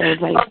as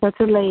like such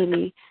a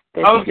lady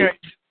that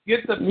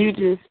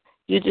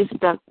you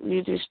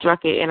just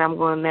struck it, and I'm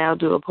going to now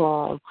do a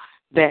poem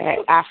that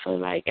I feel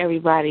like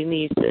everybody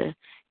needs to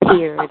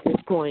hear at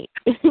this point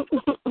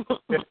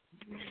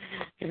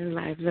in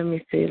life. Let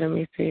me see.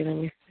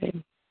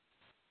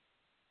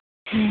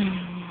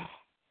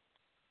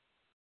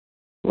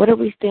 What do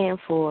we stand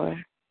for?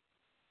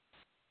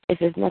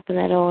 If it's nothing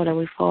at all, then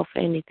we fall for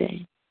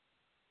anything.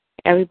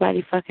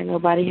 Everybody fucking,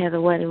 nobody has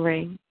a wedding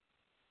ring.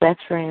 Best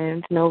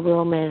friends, no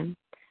real men.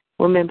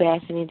 Women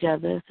bashing each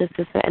other,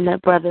 sisters setting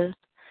up brothers.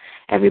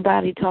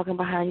 Everybody talking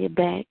behind your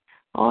back.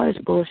 All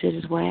this bullshit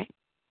is whack.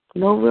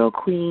 No real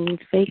queens,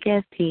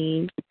 fake-ass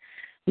teens.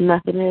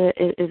 Nothing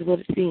is what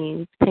it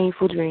seems.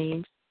 Painful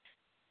dreams.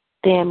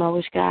 Damn, I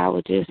wish God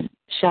would just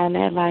shine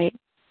that light.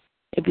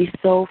 It'd be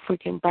so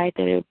freaking bright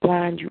that it would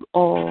blind you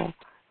all,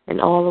 and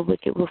all the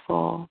wicked would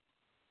fall.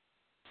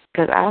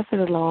 Because I sit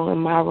alone in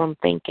my room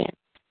thinking,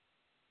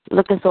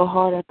 looking so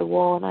hard at the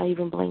wall, not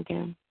even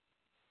blinking,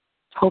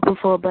 hoping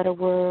for a better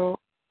world,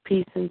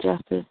 peace and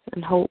justice,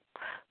 and hope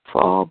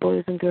for all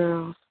boys and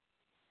girls.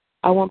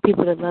 I want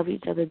people to love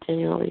each other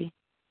genuinely,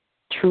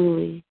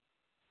 truly,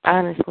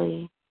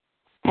 honestly,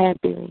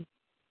 happily.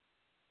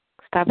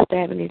 Stop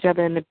stabbing each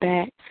other in the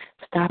back.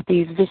 Stop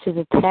these vicious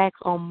attacks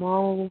on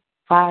moral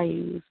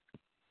values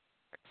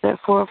set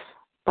forth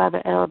by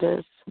the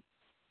elders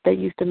that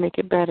used to make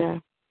it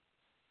better.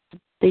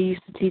 They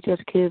used to teach us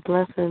kids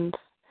lessons,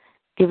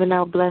 giving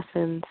out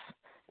blessings,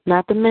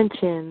 not to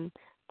mention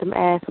them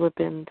ass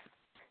whippings.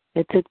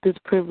 They took this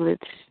privilege,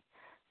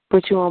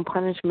 put you on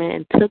punishment,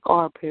 and took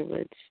our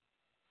privilege.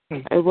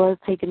 It was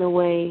taken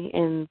away,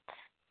 and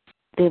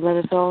they led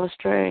us all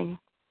astray.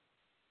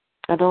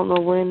 I don't know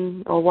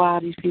when or why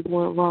these people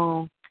went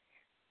wrong,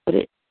 but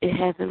it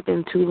hasn't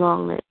been too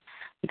long that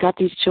we got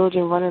these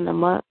children running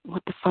amok.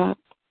 What the fuck?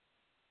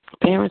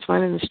 Parents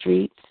running the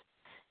streets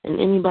and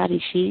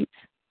anybody's sheets.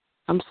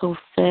 I'm so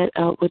fed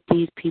up with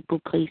these people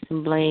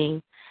placing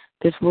blame.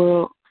 This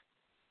world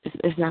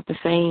is not the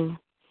same.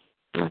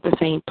 Not the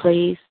same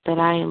place that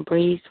I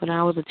embraced when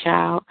I was a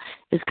child.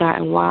 It's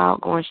gotten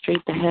wild, going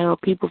straight to hell.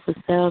 People for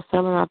sale,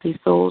 selling out these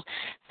souls.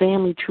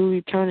 Family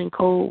truly turning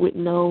cold with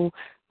no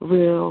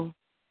real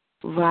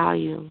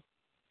value.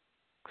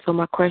 So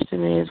my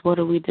question is, what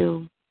do we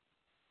do?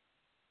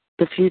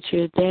 The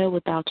future is there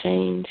without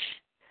change.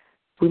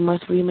 We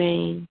must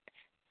refrain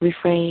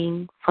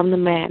from the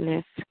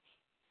madness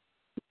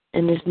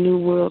in this new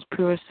world's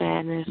pure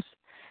sadness.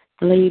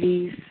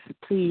 Ladies,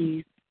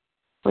 please,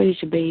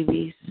 raise your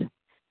babies.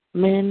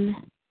 Men,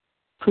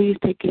 please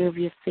take care of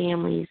your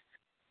families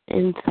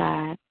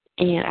inside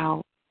and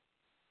out.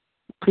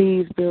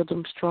 Please build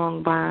them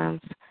strong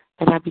bonds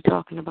that I be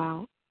talking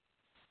about.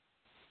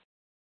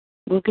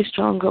 We'll get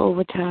stronger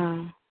over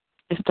time.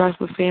 It starts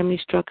with family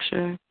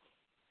structure.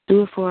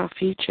 Do it for our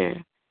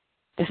future.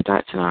 It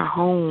starts in our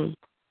home.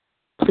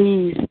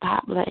 Please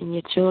stop letting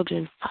your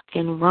children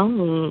fucking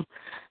roam,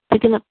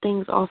 picking up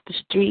things off the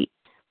street.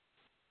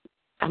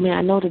 I mean,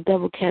 I know the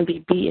devil can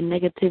be beat and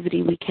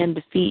negativity we can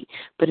defeat,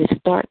 but it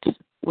starts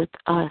with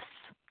us.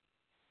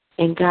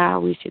 In God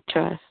we should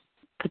trust.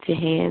 Put your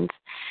hands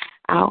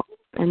out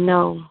and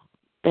know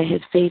that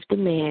his faith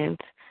demands.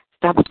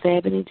 Stop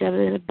stabbing each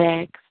other in the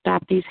back.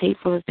 Stop these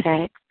hateful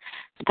attacks.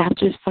 Stop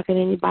just fucking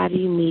anybody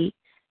you meet,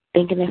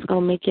 thinking that's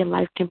going to make your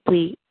life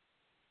complete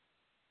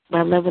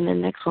by loving the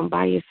next one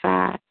by your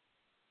side.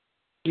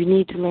 You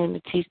need to learn to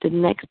teach the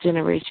next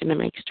generation to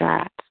make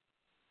strides.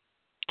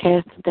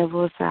 Cast the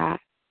devil aside.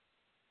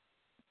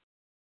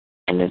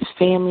 And as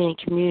family and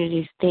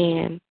community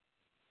stand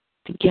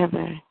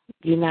together,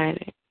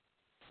 united,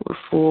 with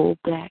full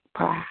black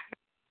pride.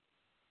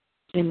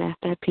 And that's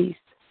that piece.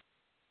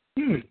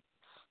 You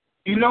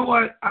know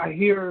what? I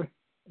hear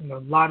in a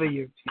lot of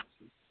your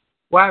pieces.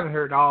 Well, I haven't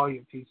heard all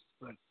your pieces,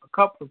 but a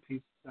couple of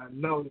pieces I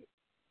know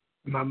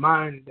in my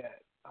mind that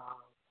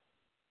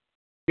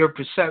your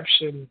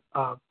perception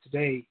of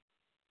today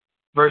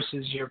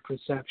versus your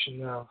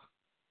perception of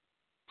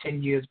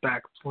 10 years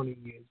back, 20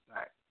 years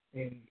back.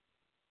 And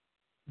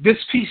this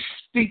piece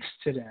speaks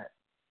to that.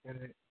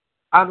 And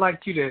I'd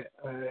like you to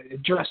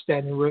address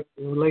that in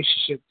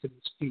relationship to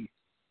this piece.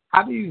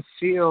 How do you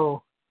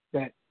feel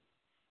that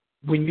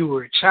when you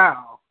were a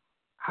child,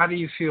 how do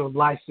you feel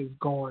life is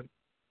going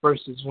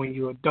versus when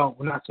you're adult?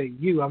 When I say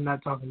you, I'm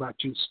not talking about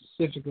you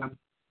specifically. I'm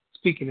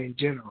speaking in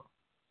general.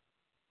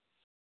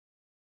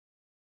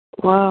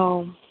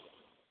 Well,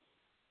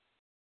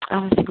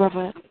 honestly,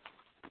 brother,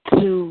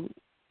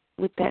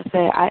 with that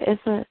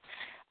said,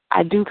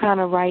 I do kind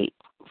of write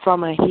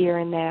from a here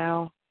and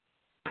now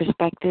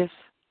perspective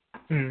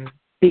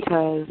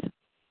because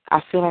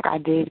I feel like I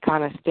did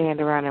kind of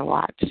stand around and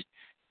watch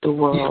the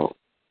world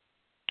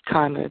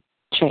kind of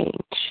change.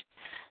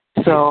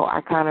 So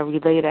I kind of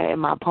relay that in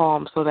my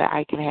poem so that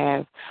I can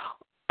have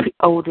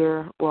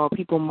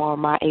people more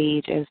my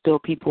age and still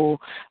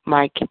people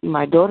my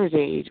daughter's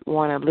age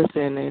want to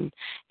listen and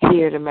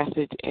hear the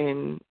message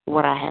in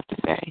what I have to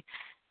say,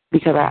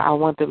 because I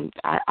want them.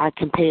 I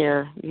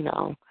compare,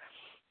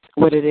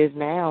 what it is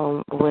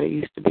now and what it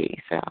used to be.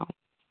 So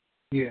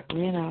yeah,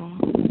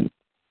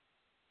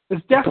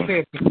 it's definitely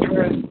a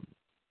comparison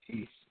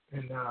piece,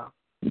 and I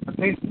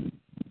think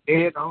it's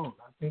dead on.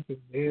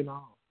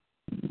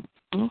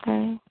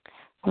 Okay.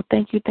 Well,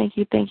 thank you,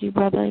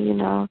 brother.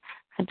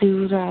 I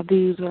do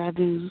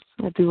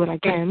what I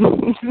can.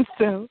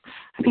 So,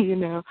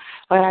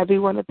 but I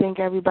do want to thank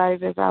everybody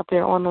that's out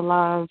there on the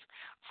lines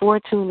for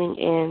tuning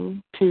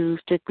in to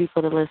Strictly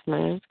for the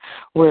Listeners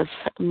with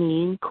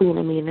me, Queen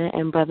Amina,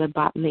 and Brother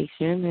Bop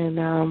Nation.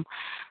 And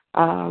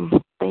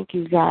thank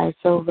you guys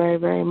so very,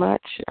 very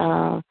much.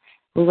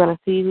 We're going to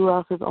see who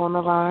else is on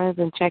the lines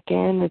and check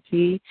in and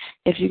see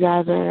if you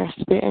guys are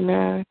spitting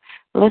or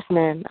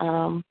listening.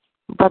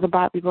 Brother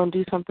Bob, you going to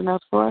do something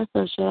else for us,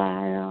 or should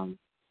I,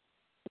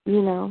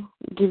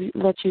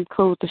 let you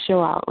close the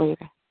show out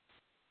later?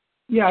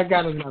 Yeah, I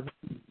got another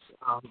piece.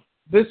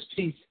 This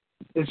piece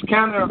is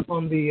kind of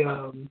on the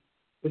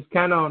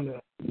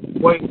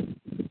way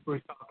we're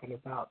talking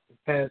about the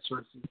past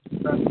versus the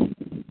present.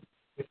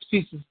 This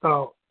piece is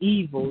called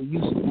 "Evil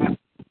Used to Have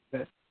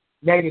the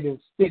Negative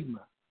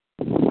Stigma."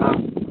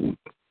 What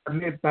I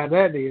meant by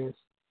that is,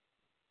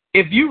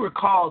 if you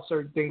recall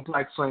certain things,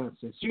 like for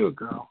instance, you're a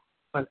girl,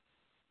 but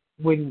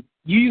when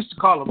you used to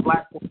call a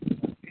black woman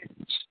a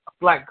bitch, a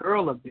black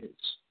girl a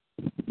bitch,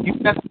 you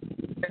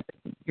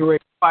you're ready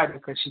to fight her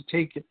because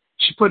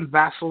she put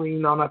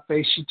Vaseline on her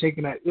face, she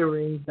taking her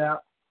earrings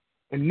out,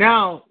 and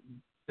now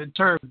the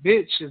term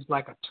bitch is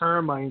like a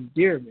term of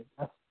endearment.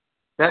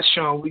 That's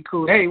showing we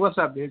cool. Hey, what's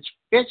up, bitch?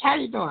 Bitch, how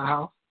you doing,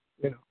 how?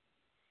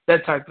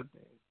 That type of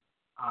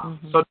thing.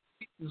 So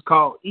this is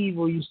called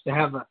 "Evil Used to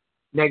Have a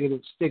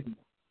Negative Stigma."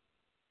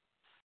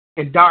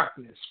 In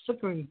darkness,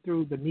 flickering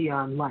through the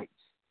neon lights,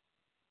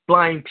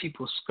 blind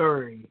people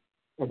scurrying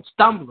and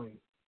stumbling,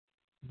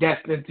 death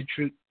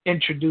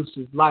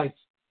introduces life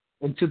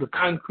into the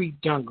concrete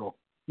jungle.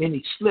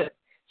 Many slip,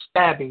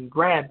 stabbing,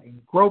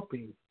 grabbing,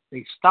 groping,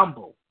 they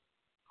stumble.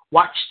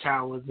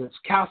 Watchtowers as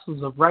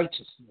castles of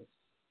righteousness.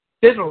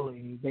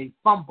 Fiddling, they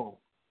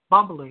fumble.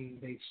 Bumbling,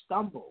 they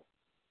stumble.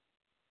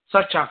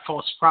 Such are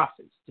false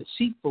prophets,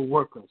 deceitful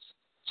workers,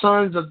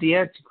 sons of the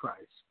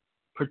Antichrist,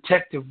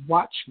 protective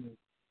watchmen,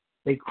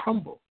 they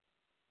crumble.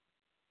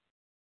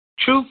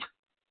 Truth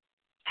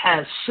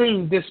has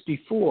seen this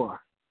before.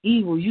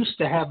 Evil used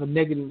to have a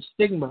negative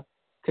stigma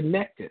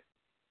connected.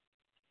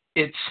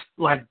 It's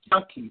like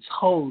junkies,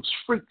 hoes,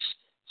 freaks,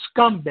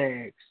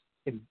 scumbags,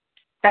 and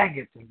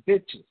faggots and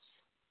bitches.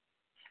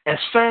 As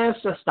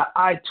fast as the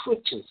eye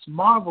twitches,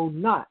 marvel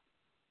not.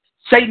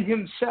 Satan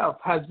himself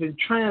has been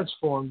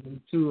transformed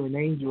into an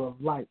angel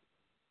of light.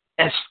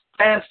 As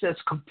fast as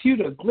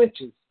computer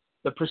glitches,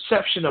 the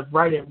perception of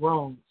right and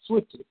wrong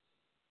switches.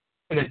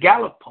 In a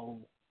Gallup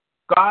poll,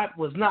 God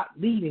was not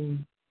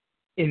leading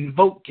in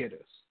vote getters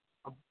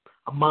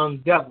among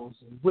devils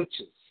and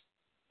witches.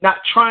 Not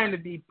trying to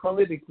be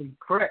politically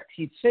correct,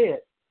 he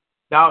said,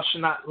 "Thou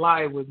shalt not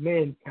lie with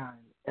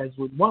mankind as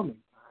with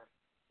womankind.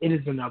 It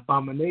is an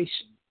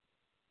abomination."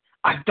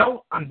 I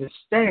don't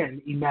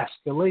understand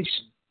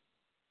emasculation.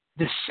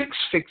 The sixth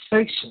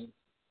fixation,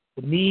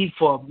 the need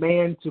for a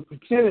man to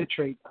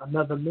penetrate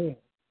another man.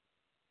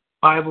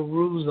 Bible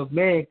rules of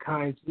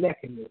mankind's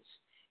nakedness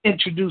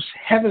introduce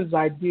heaven's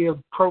idea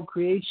of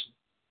procreation,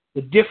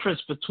 the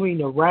difference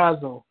between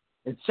arousal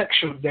and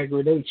sexual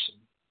degradation.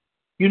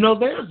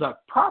 There's a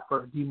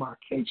proper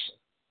demarcation.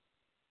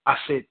 I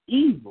said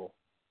evil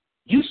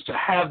used to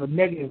have a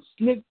negative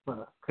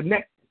stigma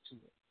connected to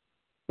it.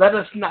 Let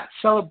us not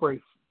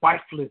celebrate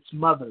wifeless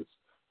mothers,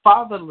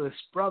 fatherless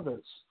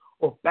brothers,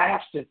 or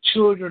bastard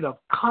children of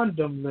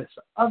condomless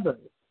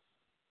others.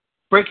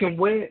 Breaking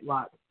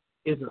wedlock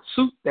is a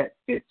suit that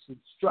fits its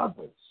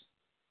struggles.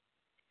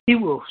 He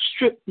will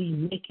strip thee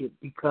naked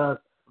because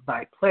of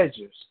thy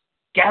pleasures,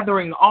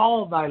 gathering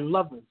all thy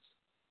lovers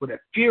with a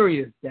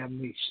furious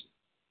damnation.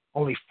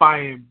 Only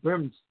fire and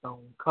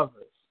brimstone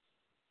covers.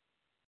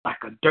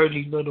 like a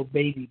dirty little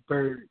baby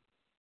bird.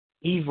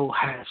 Evil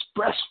has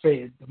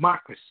breastfed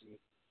democracy,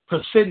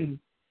 presenting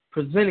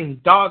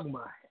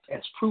dogma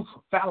as proof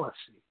of fallacy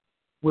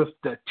with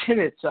the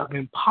tenets of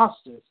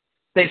imposters.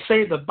 They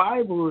say the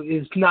Bible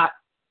is not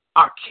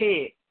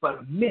archaic, but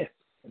a myth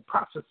and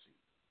prophecy.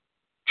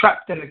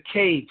 Trapped in a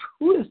cave,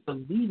 who is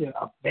the leader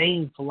of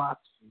vain philosophy?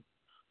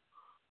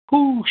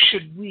 Who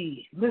should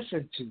we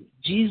listen to,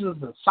 Jesus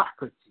or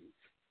Socrates?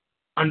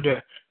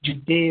 Under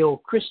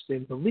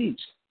Judeo-Christian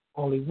beliefs,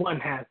 only one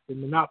has the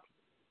monopoly.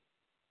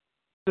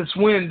 Since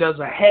when does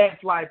a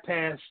half-lie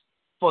pass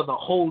for the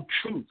whole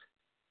truth?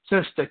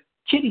 Since the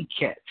kitty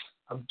cats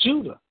of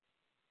Judah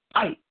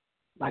fight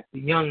like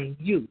the young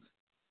youth.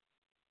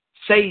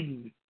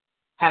 Satan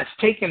has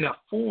taken a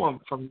form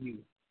from you,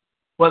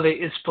 whether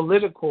it's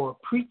political or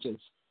preachers,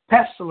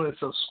 pestilence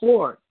or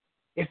sword.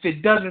 If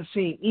it doesn't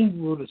seem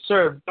evil to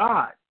serve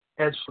God,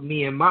 as for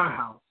me and my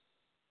house,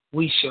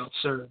 we shall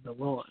serve the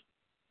Lord.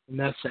 And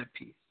that's that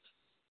piece.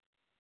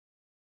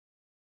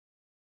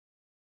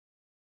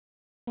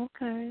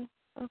 Okay.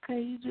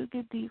 Okay, you do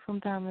get deep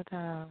from time to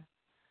time.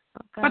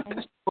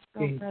 Okay.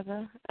 So,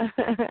 brother.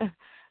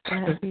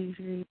 I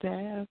appreciate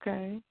that.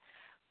 Okay.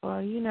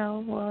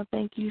 Well,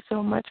 thank you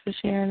so much for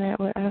sharing that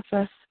with us.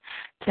 Us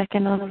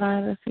checking on the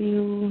line to see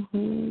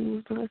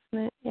who's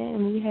listening.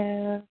 And we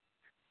have,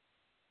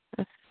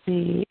 let's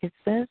see, it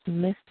says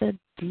Mr.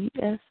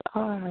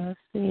 DSR. Let's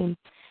see.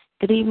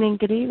 Good evening,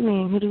 good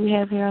evening. Who do we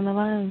have here on the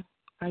line?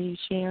 Are you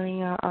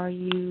sharing or are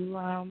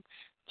you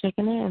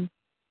checking in?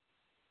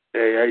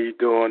 Hey, how you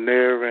doing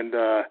there? And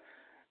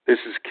this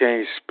is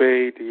Kane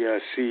Spade, the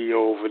CEO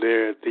over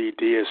there at the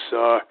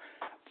DSR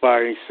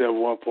Firing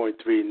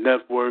 71.3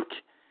 Network.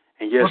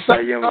 And yes, I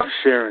am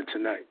sharing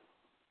tonight.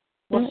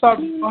 What's up?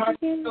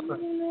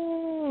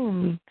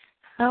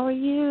 How are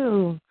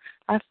you?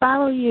 I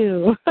follow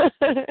you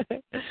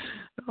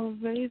on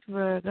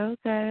Facebook.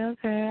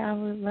 Okay. I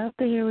would love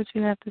to hear what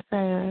you have to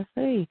say. Let's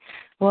see.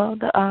 Well,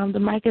 the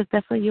mic is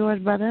definitely yours,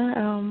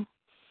 brother.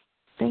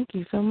 Thank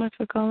you so much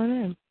for calling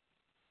in.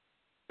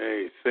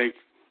 Hey,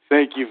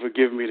 thank you for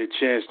giving me the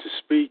chance to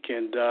speak.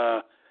 And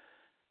I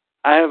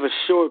have a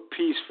short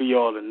piece for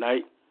y'all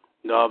tonight.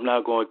 No, I'm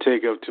not going to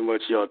take up too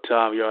much of your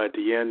time. Y'all at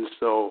the end.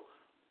 So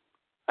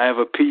I have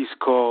a piece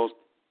called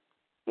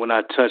When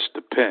I Touch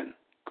the Pen.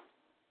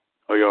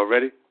 Are y'all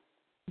ready?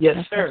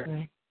 Yes,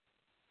 sir.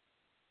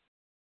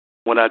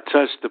 When I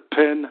touch the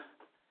pen,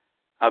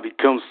 I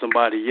become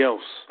somebody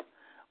else.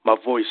 My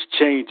voice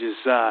changes.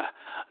 I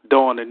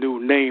don a new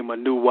name, a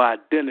new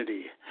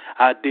identity.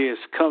 Ideas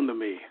come to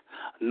me.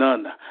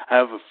 None I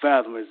ever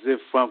fathom, as if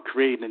I'm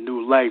creating a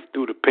new life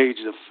through the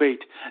pages of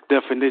fate.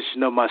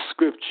 Definition of my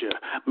scripture.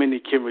 Many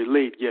can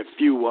relate, yet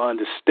few will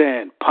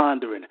understand.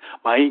 Pondering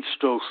my ink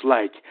strokes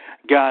like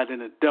God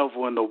and the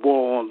devil and the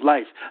war on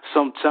life.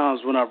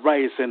 Sometimes when I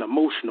write, it's an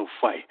emotional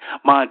fight.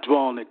 Mind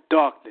drawn in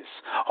darkness.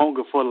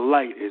 Hunger for the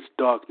light. Is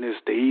darkness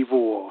the evil,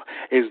 or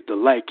is the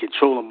light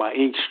controlling my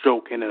ink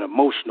stroke in an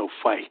emotional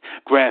fight?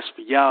 Grasp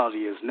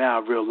reality as now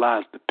I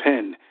realize the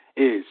pen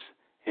is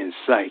in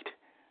sight.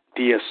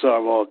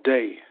 DSR all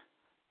day.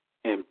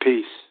 In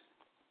peace.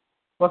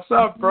 What's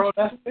up, bro?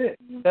 That's it.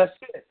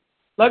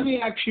 Let me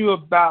ask you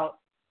about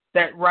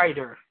that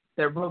writer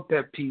that wrote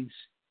that piece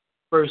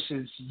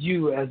versus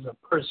you as a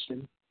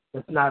person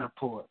that's not a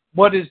poet.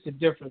 What is the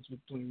difference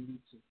between you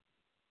two?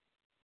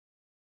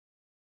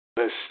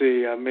 Let's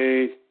see.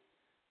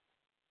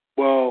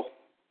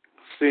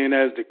 Seeing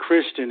as the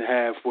Christian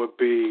half would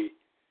be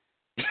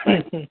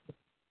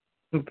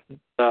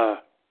a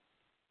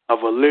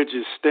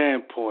religious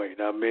standpoint.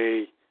 As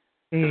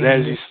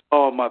you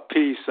saw my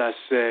piece, I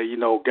said,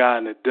 God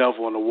and the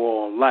devil and the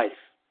war on life.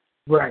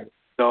 Right.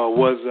 So it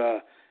was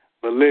a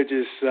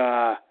religious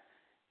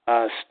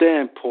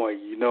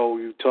standpoint.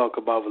 You talk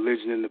about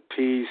religion in the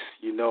piece.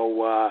 You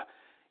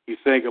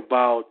think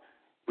about,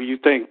 when you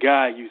think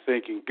God, you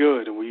thinking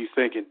good, and when you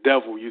thinking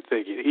devil, you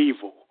thinking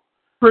evil.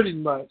 Pretty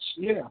much,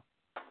 yeah.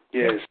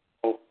 Yeah.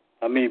 So,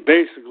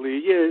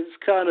 basically, yeah, it's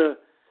kind of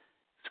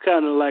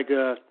like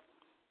a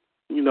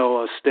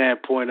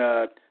standpoint,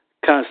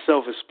 kind of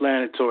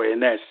self-explanatory in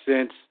that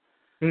sense.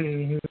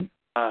 Mm-hmm.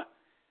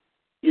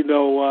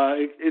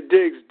 It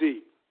digs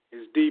deep.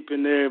 It's deep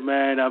in there,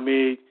 man.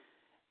 That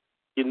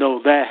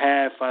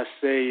half, I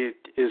say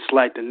it's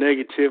like the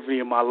negativity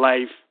in my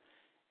life,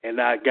 and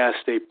I got to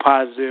stay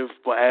positive.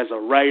 But as a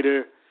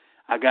writer,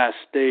 I got to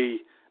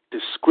stay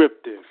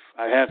descriptive.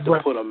 I have to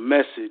put a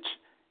message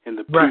in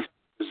the piece to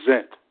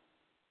present.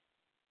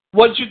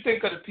 What did you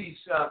think of the piece,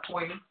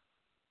 Twain?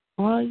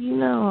 Well,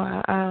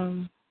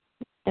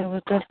 it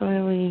was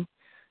definitely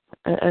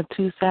a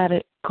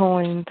two-sided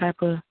coin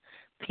type of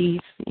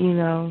piece.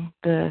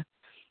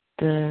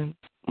 The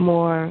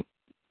more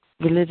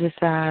religious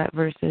side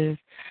versus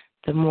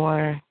the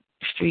more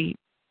street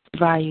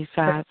value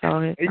side.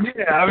 So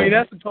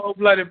that's a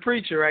cold-blooded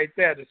preacher right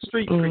there, the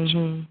street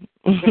preacher.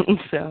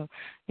 So,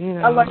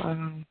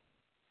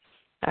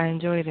 I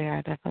enjoyed it.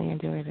 I definitely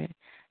enjoyed it.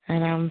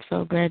 And I'm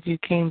so glad you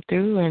came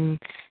through and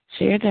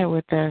shared that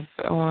with us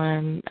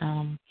on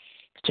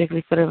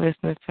strictly for the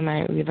listeners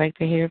tonight. We'd like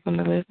to hear from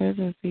the listeners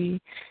and see,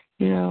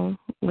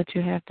 what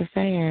you have to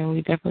say, and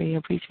we definitely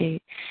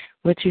appreciate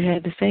what you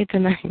had to say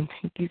tonight.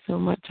 Thank you so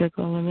much for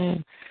calling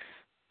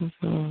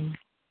in.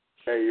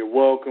 Hey, you're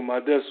welcome. I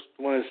just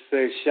want to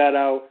say shout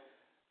out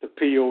to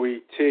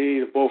P.O.E.T,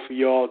 to both of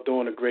y'all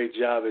doing a great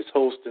job as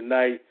hosts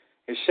tonight,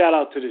 and shout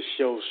out to the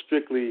show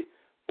strictly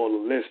for the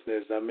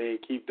listeners. I mean,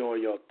 keep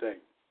doing your thing.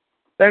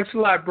 Thanks a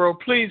lot, bro.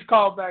 Please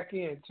call back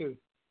in, too.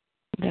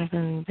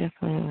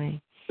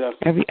 Definitely.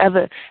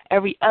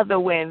 Every other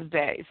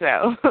Wednesday.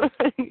 So, so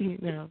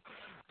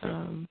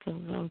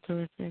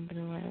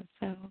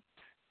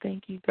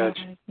thank you guys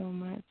so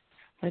much.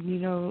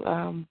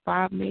 And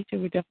Bob Nature,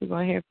 we're definitely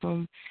going to hear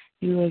from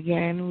you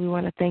again. We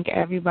want to thank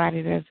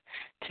everybody that's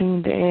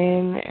tuned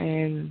in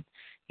and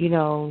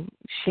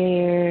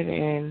shared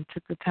and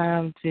took the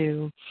time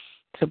to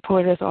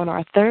support us on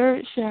our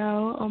third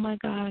show. Oh my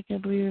God, I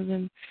can't believe it's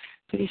been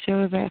 3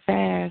 shows that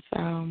fast.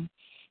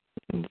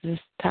 This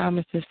time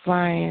is just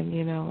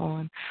flying,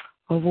 on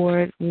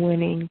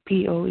award-winning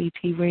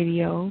P.O.E.T.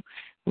 Radio.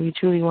 We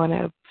truly want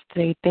to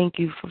say thank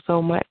you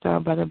so much to our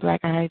brother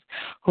Black Eyes,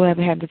 who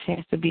haven't had the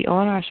chance to be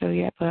on our show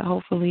yet, but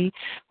hopefully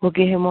we'll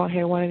get him on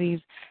here one of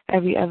these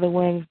every other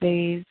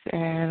Wednesdays.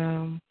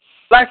 And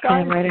Black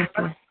Eyes,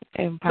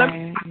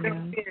 Empire.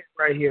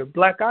 Right here.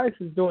 Black Ice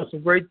is doing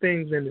some great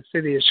things in the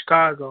city of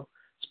Chicago.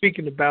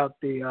 Speaking about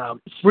the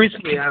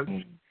recently, I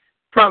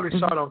probably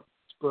saw it on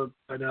Facebook,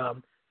 but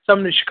some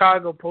of the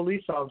Chicago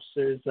police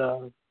officers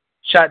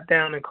shot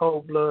down in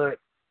cold blood.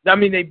 I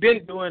mean, they've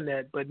been doing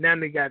that, but now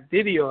they got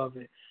video of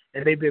it,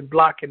 and they've been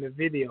blocking the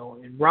video.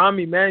 And Rahm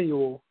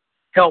Emanuel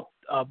helped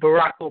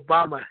Barack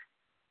Obama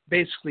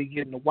basically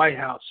get in the White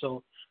House,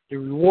 so the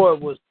reward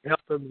was to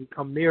help him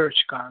become mayor of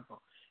Chicago.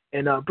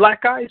 And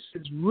Black Ice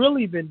has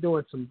really been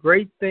doing some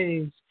great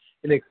things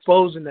in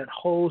exposing that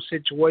whole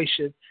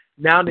situation.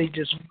 Now they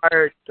just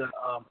fired the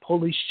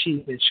police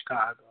chief in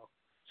Chicago.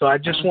 So I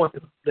just want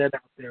to put that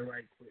out there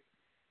right quick.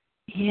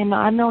 Yeah, no,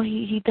 I know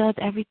he does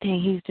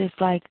everything. He's just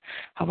like,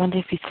 I wonder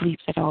if he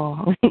sleeps at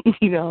all.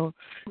 He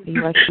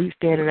like sleep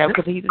standing up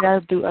because he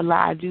does do a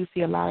lot. I do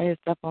see a lot of his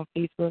stuff on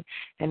Facebook,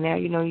 and now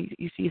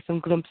you see some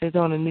glimpses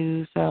on the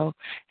news. So,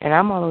 and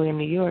I'm all the way in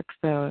New York,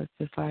 so it's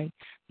just like,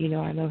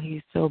 I know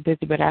he's so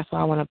busy, but that's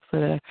why I want to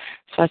put a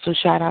special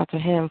shout out to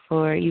him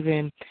for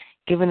even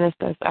giving us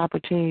this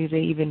opportunity to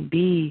even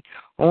be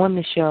on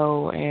the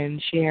show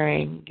and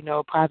sharing,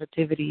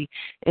 positivity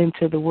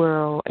into the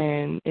world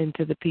and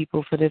into the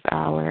people for this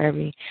hour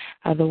every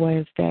other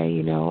Wednesday,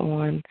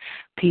 on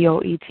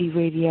P.O.E.T.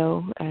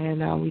 Radio.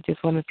 And we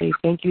just want to say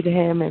thank you to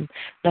him and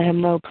let him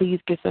know, please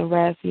get some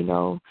rest.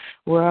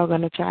 We're all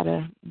going to try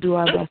to do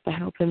our best to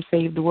help him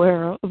save the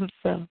world.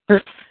 So,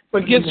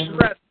 but get some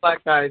rest,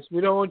 Black Guys. We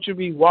don't want you to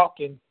be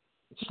walking,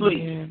 sleep.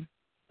 Yeah.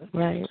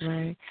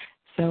 Right.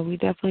 So we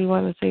definitely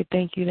want to say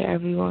thank you to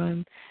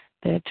everyone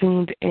that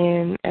tuned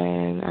in.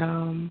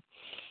 And,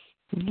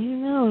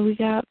 we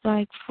got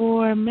like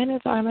 4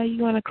 minutes. I know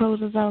you want to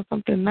close us out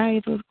something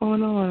nice. What's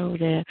going on over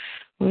there?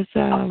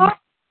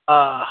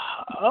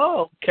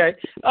 Okay.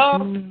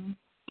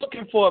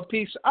 Looking for a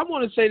piece. I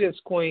want to say this,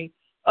 Queen.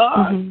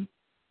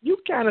 You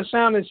kind of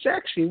sounded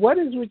sexy. What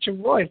is with your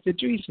voice?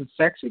 Did you eat some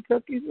sexy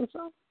cookies or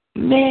something?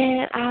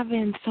 Man, I've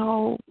been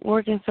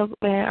working so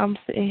bad. I'm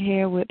sitting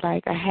here with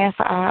like a half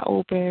an eye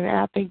open. And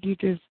I think you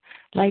just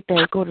like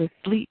that go to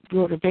sleep,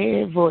 go to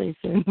bed voice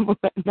and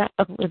whatnot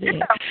over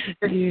there.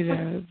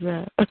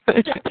 So.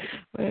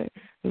 But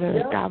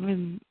look, I've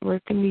been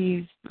working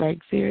these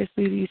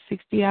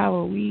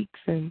 60-hour weeks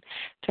and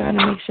trying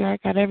to make sure I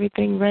got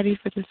everything ready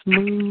for this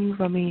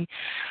move. I mean,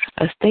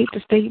 a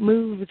state-to-state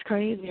move is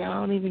crazy. I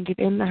don't even get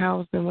in the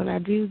house, and when I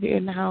do get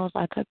in the house,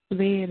 I touch the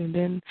bed, and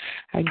then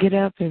I get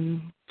up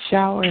and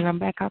shower, and I'm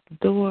back out the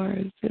door.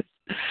 It's just...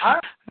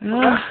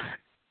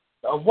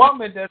 A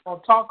woman that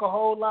don't talk a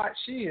whole lot,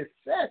 she is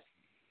sexy.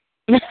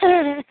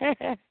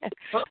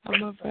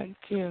 I'm a fight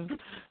too.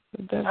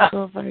 That's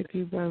so fight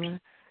too, brother.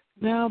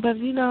 No, but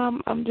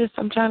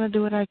I'm trying to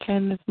do what I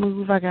can this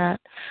move. I got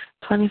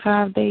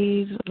 25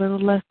 days, a little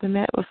less than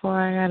that before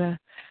I gotta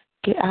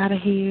get out of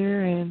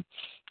here, and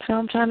so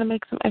I'm trying to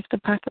make some extra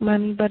pocket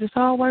money, but it's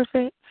all worth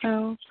it.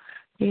 So,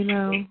 I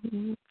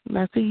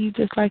see you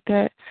just like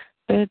that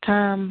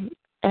bedtime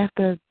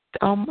after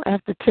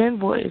 10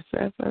 voice.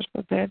 That's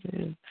what that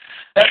is.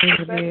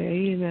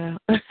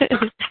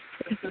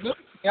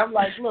 I'm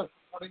like, look,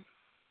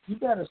 you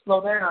better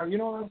slow down. You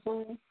know what I'm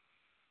saying?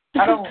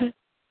 I don't,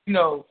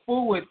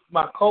 fool with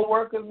my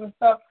coworkers and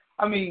stuff.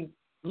 I mean,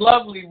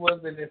 Lovely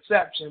was an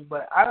exception,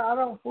 but I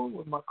don't fool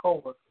with my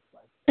coworkers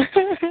like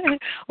that.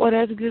 Well,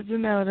 that's good to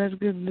know. Because,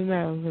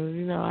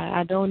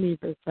 I don't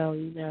either. So,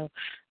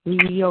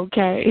 we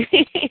okay.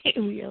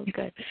 We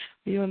okay.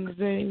 We on the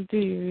same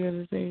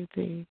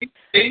team.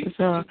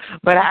 So,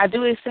 but I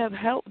do accept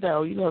help,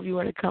 though. If you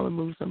want to come and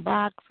move some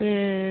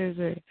boxes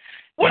or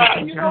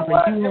you know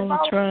what? You on the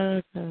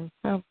truck or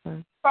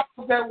something. If I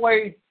was that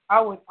way,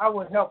 I would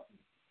help you.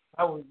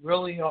 I would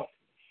really help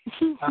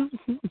you. I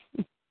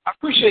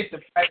appreciate the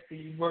fact that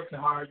you're working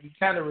hard. You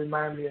kind of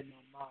remind me of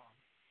my mom.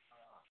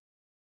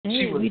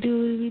 Hey, we do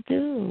what we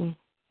do.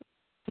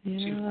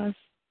 Yeah.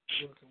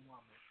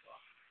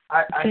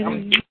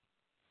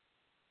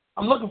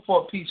 I'm looking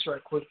for a piece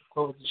right quick to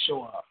close the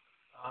show up.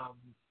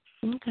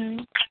 Okay.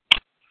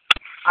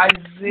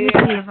 Isaiah.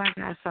 Let me see if I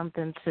got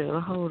something too.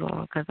 Hold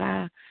on, because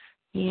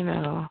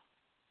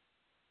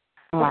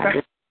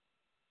Okay.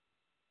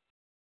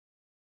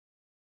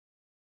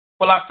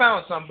 Well, I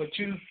found some, but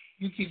you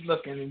keep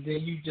looking, and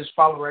then you just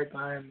follow right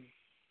behind me.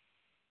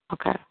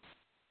 Okay.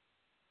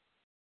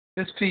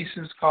 This piece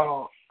is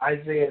called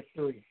Isaiah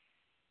 3.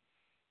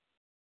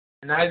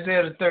 In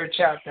Isaiah, the 3rd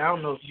chapter, I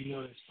don't know if you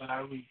know this, but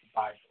I read the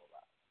Bible a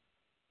lot.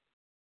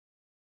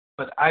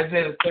 But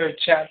Isaiah, the 3rd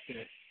chapter,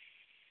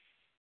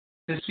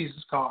 this piece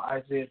is called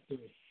Isaiah 3.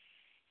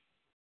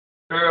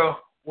 Girl,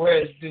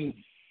 where is dude?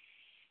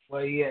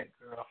 Where he at,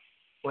 girl?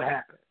 What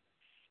happened?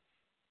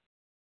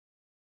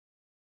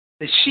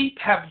 The sheep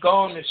have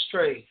gone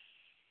astray.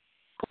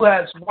 Who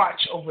has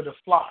watch over the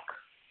flock?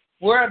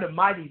 Where are the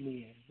mighty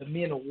men, the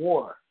men of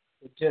war,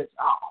 the judge?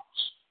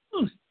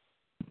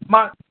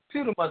 My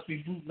computer must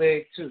be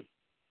bootleg too.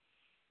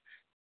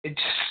 It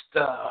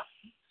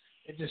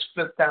just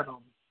flipped out on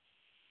me.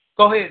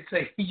 Go ahead,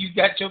 say you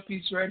got your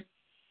piece ready.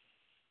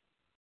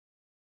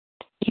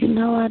 You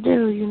know I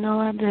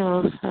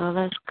do. So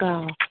let's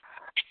go.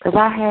 Because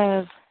I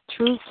have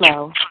true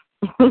flow.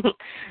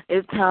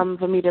 It's time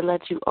for me to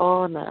let you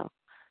all know.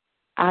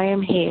 I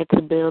am here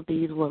to build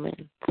these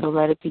women, so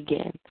let it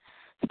begin.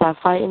 Stop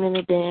fighting in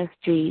the damn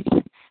streets,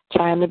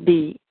 trying to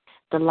beat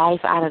the life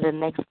out of the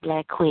next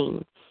black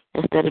queen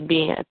instead of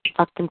being a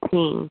fucking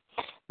team,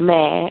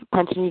 mad,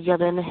 punching each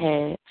other in the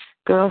head.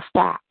 Girl,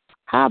 stop.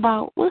 How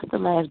about, what's the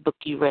last book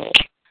you read?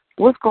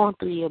 What's going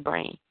through your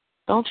brain?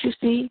 Don't you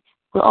see?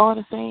 We're all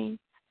the same.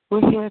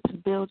 We're here to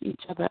build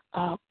each other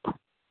up,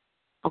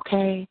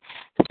 okay?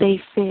 Stay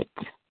fit.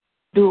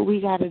 Do what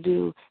we got to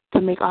do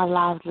to make our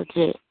lives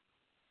legit.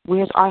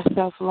 Where's our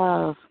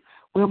self-love?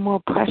 We're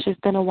more precious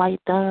than a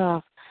white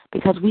dove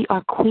because we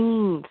are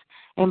queens.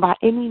 And by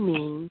any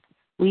means,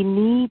 we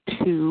need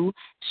to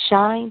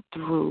shine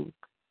through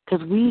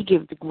because we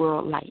give the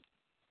world light.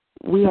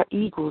 We are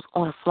eagles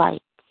on a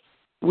flight.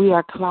 We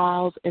are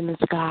clouds in the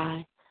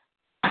sky.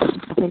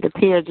 I think a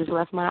tear just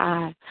left my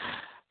eye.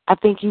 I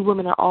think you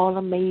women are all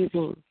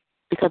amazing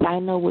because I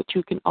know what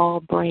you can all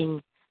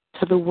bring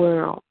to the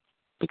world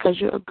because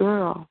you're a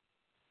girl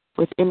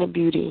with inner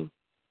beauty.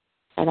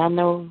 And I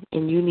know,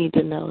 and you need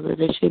to know,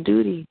 that it's your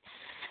duty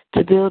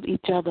to build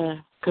each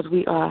other because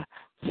we are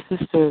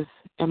sisters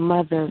and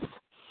mothers.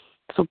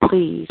 So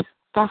please,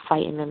 stop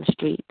fighting in the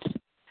streets,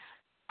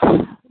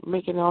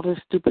 making all this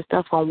stupid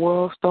stuff on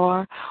World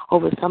Star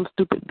over some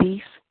stupid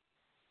beef.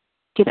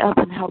 Get up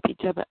and help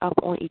each other up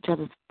on each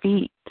other's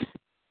feet.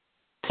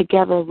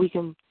 Together,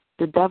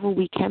 the devil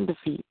we can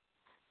defeat.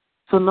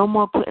 So no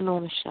more putting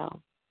on a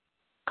show.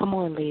 Come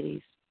on,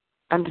 ladies.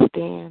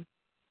 Understand?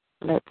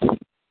 Let's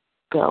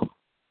go.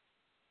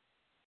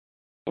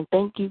 And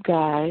thank you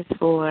guys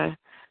for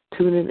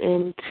tuning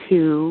in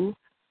to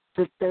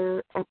the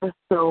 3rd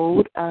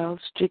episode of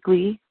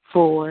Strictly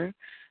for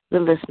the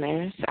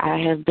Listeners. I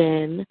have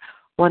been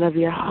one of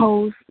your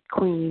hosts,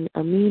 Queen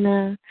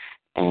Amina,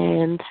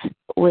 and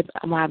with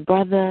my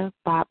brother,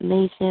 Bob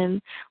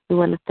Nation. We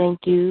want to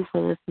thank you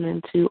for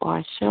listening to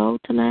our show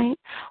tonight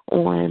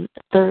on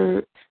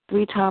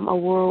 3-time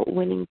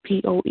award-winning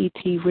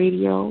P.O.E.T.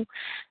 radio.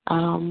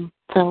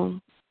 So,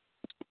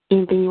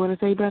 anything you want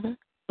to say, brother?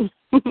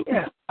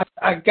 Yeah,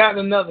 I got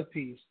another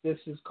piece. This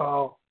is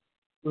called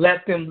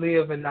Let Them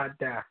Live and Not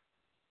Die.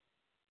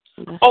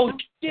 Oh,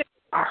 shit,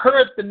 I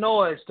heard the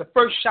noise. The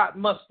first shot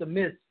must have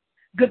missed.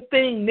 Good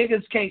thing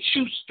niggas can't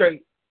shoot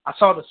straight. I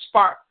saw the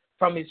spark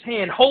from his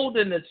hand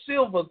holding a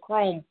silver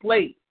chrome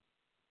plate.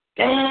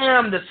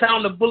 Damn, the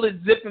sound of bullets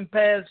zipping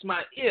past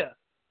my ear.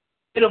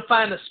 It'll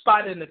find a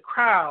spot in the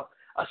crowd,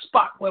 a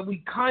spot where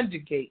we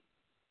conjugate.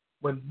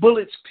 When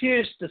bullets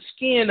pierce the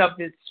skin of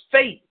its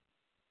fate,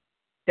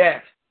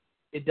 death,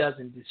 it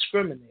doesn't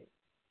discriminate.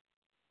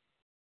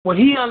 When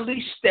he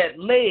unleashed that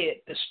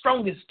lead, the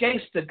strongest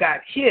gangster got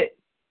hit.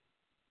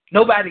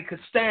 Nobody could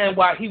stand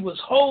while he was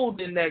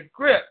holding that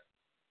grip.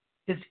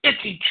 His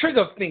itchy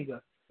trigger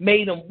finger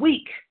made him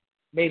weak,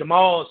 made them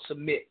all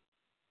submit.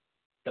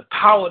 The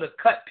power to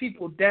cut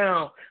people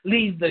down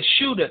leaves the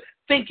shooter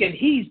thinking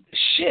he's the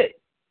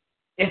shit.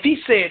 If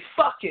he said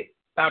fuck it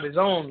about his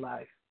own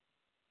life,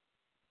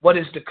 what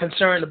is the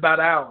concern about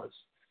ours?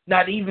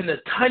 Not even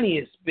the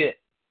tiniest bit.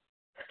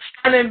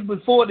 Standing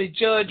before the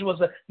judge was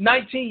a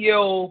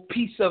 19-year-old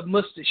piece of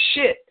mustard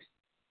shit.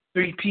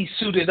 3-piece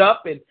suited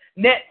up and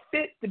net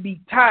fit to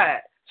be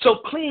tied. So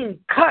clean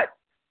cut,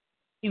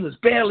 he was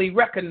barely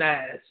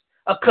recognized.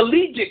 A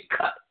collegiate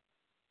cut.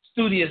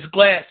 Studious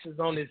glasses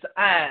on his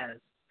eyes.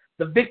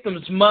 The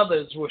victim's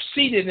mothers were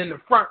seated in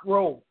the front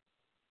row,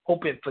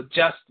 hoping for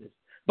justice.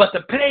 But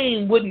the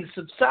pain wouldn't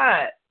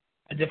subside.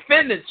 A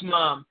defendant's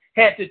mom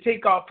had to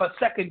take off her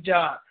second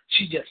job.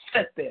 She just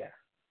sat there.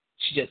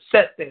 She just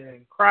sat there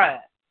and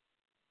cried.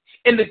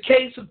 In the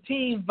case of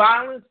teen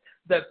violence,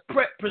 the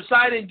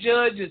presiding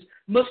judge is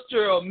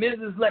Mr. or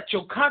Mrs. Let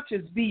your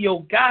conscience be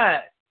your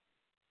guide.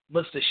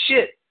 Mr.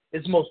 Shit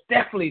is most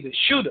definitely the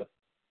shooter,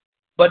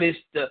 but it's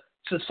the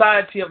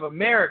society of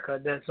America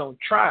that's on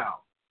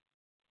trial.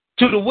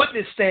 To the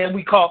witness stand,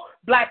 we call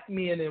black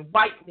men and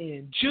white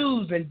men,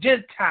 Jews and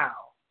Gentiles.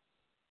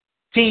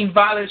 Teen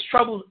violence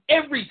troubles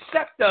every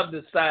sector of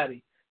the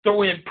society,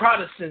 throw in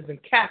Protestants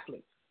and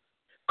Catholics,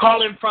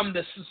 calling from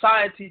the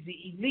society's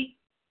elite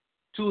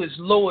to its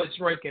lowest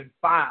ranking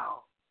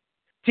file.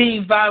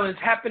 Teen violence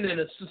happened in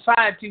the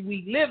society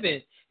we live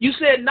in. You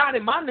said not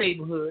in my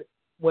neighborhood.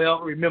 Well,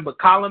 remember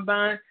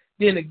Columbine?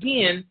 Then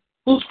again,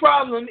 whose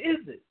problem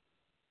is it?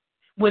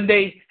 When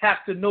they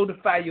have to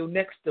notify your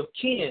next of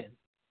kin.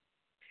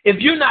 If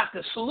you're not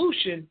the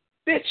solution,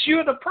 bitch,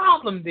 you're the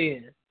problem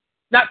then.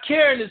 Not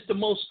caring is the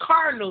most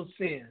cardinal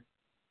sin.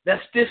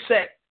 Let's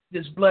dissect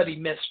this bloody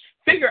mess.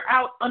 Figure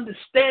out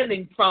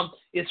understanding from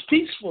its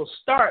peaceful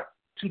start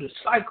to the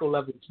cycle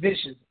of its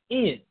vicious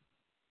end.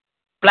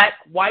 Black,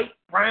 white,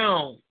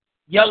 brown,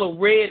 yellow,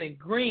 red, and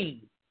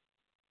green.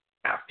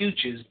 Our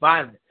future is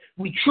violent.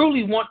 We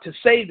truly want to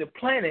save the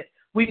planet.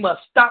 We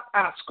must stop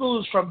our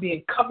schools from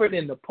being covered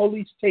in the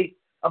police tape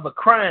of a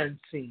crime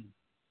scene.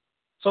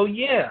 So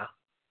yeah,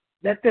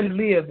 let them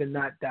live and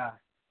not die.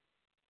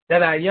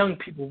 Let our young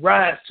people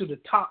rise to the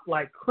top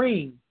like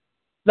cream.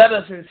 Let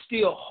us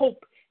instill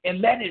hope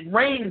and let it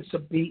rain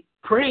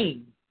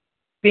supreme,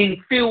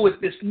 being filled with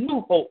this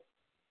new hope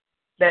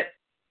that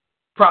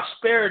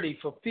prosperity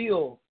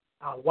fulfill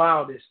our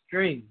wildest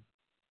dreams.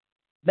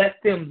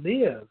 Let them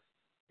live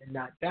and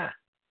not die.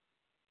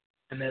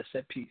 And that's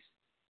that piece.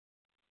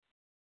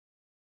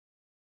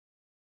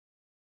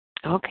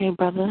 Okay,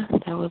 brother.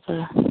 That was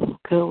a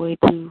good way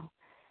to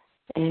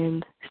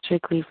end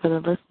strictly for the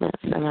listeners.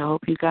 And I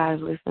hope you guys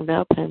listened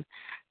up and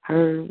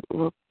heard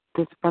what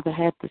this brother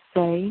had to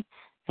say.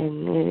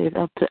 And it is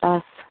up to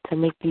us to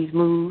make these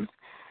moves.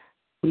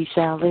 We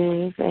shall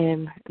live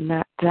and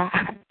not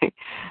die.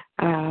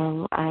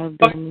 I've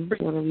been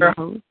one of your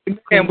hosts.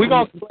 And we're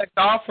going to collect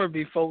the offering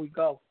before we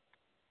go.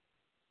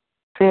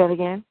 Say that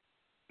again?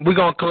 We're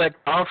going to collect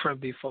the offering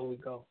before we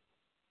go.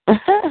 I'm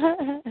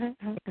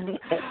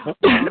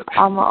going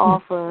to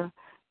offer,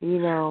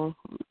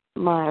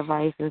 my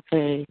advice and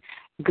say,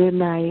 good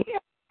night,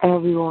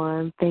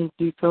 everyone. Thank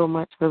you so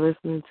much for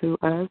listening to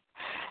us.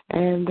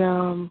 And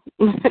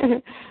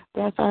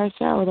that's our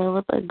show. That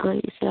was a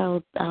great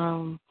show.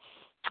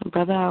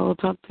 Brother, I will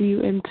talk to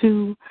you in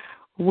 2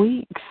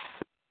 weeks.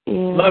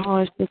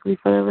 On Strictly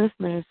for the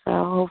listeners. So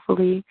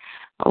hopefully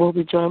I will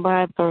be joined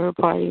by a third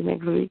party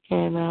next week.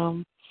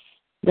 And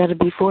that'll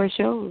be 4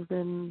 shows.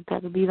 And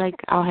that'll be like,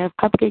 I'll have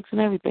cupcakes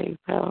and everything.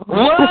 So.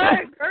 What?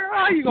 Girl,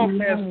 how you going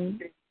to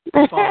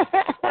pass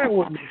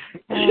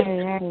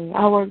Hey,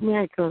 I work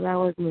miracles.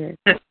 All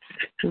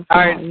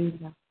right.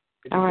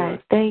 All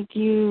right. Thank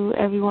you,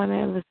 everyone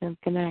that listens.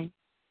 Good night.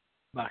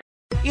 Bye.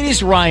 It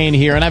is Ryan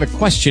here, and I have a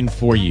question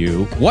for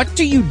you. What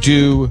do you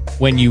do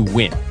when you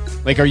win?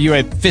 Like, are you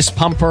a fist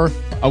pumper,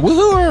 a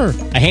woo-hooer,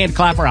 a hand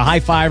clapper, a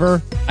high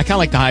fiver? I kind of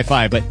like the high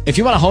five, but if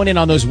you want to hone in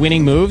on those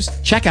winning moves,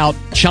 check out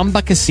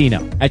Chumba Casino.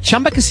 At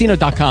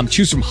ChumbaCasino.com,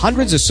 choose from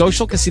hundreds of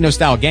social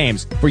casino-style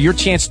games for your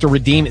chance to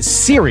redeem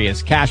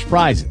serious cash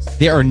prizes.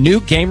 There are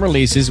new game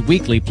releases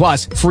weekly,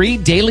 plus free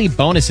daily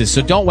bonuses,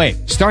 so don't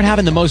wait. Start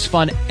having the most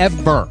fun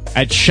ever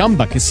at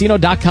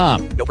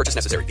ChumbaCasino.com. No purchase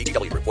necessary.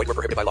 VGW. Void where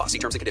prohibited by law. See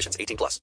terms and conditions. 18+.